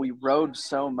you know, we rode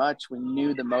so much. We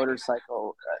knew the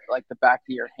motorcycle like the back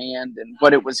of your hand and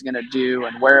what it was going to do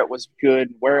and where it was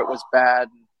good, where it was bad.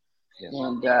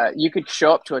 And you could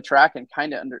show up to a track and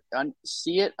kind of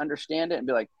see it, understand it, and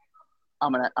be like,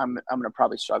 I'm gonna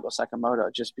probably struggle second moto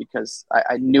just because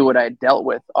I knew what I had dealt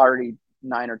with already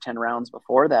 9 or 10 rounds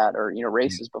before that, or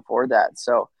races before that.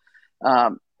 So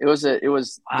it was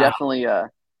definitely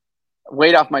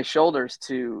weight off my shoulders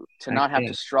to not have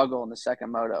to struggle in the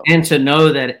second moto. And to know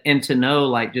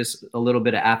like just a little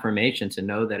bit of affirmation to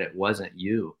know that it wasn't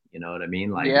you. You know what I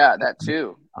mean? Like, yeah, that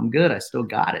too. I'm good. I still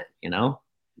got it, you know?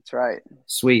 That's right.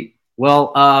 Sweet.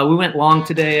 Well, we went long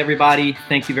today, everybody.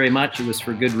 Thank you very much. It was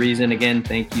for good reason. Again,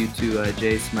 thank you to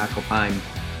Jase Macalpine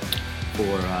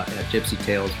for Gypsy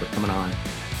Tales for coming on.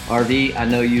 RV, I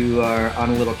know you are on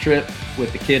a little trip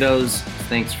with the kiddos.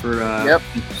 Thanks for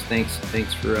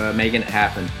thanks for making it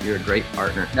happen. You're a great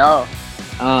partner. No,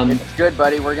 it's good,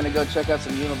 buddy. We're gonna go check out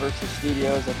some Universal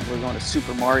Studios. I think we're going to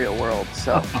Super Mario World.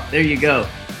 So there you go.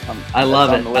 I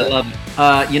love it. I love it.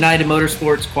 United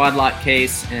Motorsports, Quad Lock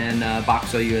Case, and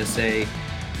Boxo USA.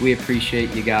 We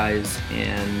appreciate you guys,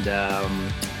 and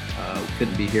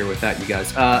couldn't be here without you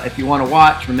guys. If you want to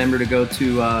watch, remember to go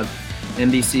to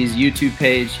NBC's YouTube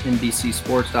page,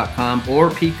 NBCsports.com, or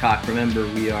Peacock. Remember,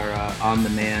 we are on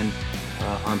demand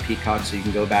on Peacock, so you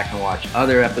can go back and watch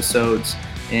other episodes.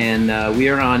 And we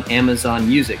are on Amazon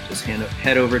Music. Just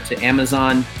head over to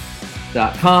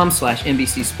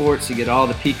Amazon.com/NBC Sports to get all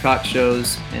the Peacock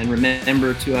shows. And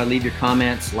remember to leave your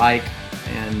comments, like,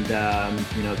 and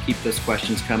keep those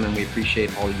questions coming. We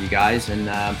appreciate all of you guys. And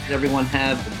everyone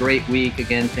have a great week.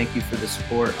 Again, thank you for the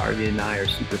support. Arvie and I are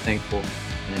super thankful.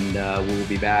 And we'll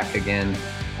be back again,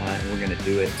 and we're going to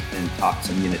do it and talk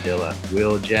some Unadilla.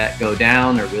 Will Jett go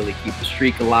down, or will he keep the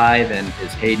streak alive? And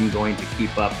is Hayden going to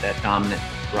keep up that dominant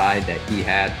ride that he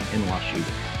had in Washougal?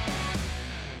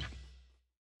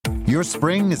 Your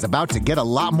spring is about to get a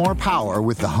lot more power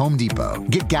with the Home Depot.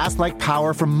 Get gas-like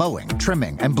power from mowing,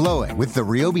 trimming, and blowing with the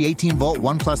Ryobi 18-volt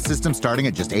ONE+ system starting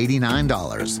at just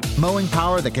 $89. Mowing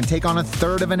power that can take on a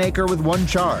third of an acre with one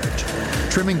charge.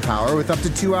 Trimming power with up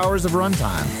to 2 hours of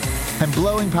runtime. And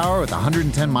blowing power with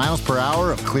 110 miles per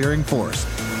hour of clearing force.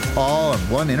 All on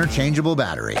one interchangeable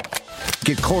battery.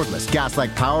 Get cordless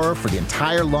gas-like power for the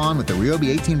entire lawn with the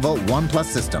Ryobi 18-volt ONE+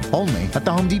 system. Only at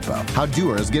the Home Depot. How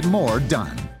doers get more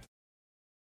done.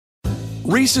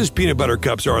 Reese's peanut butter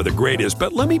cups are the greatest,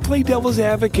 but let me play devil's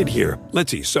advocate here. Let's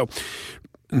see. So,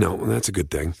 no, that's a good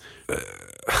thing.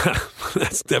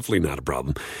 That's definitely not a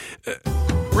problem.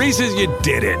 Reese's, you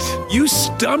did it. You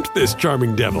stumped this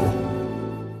charming devil.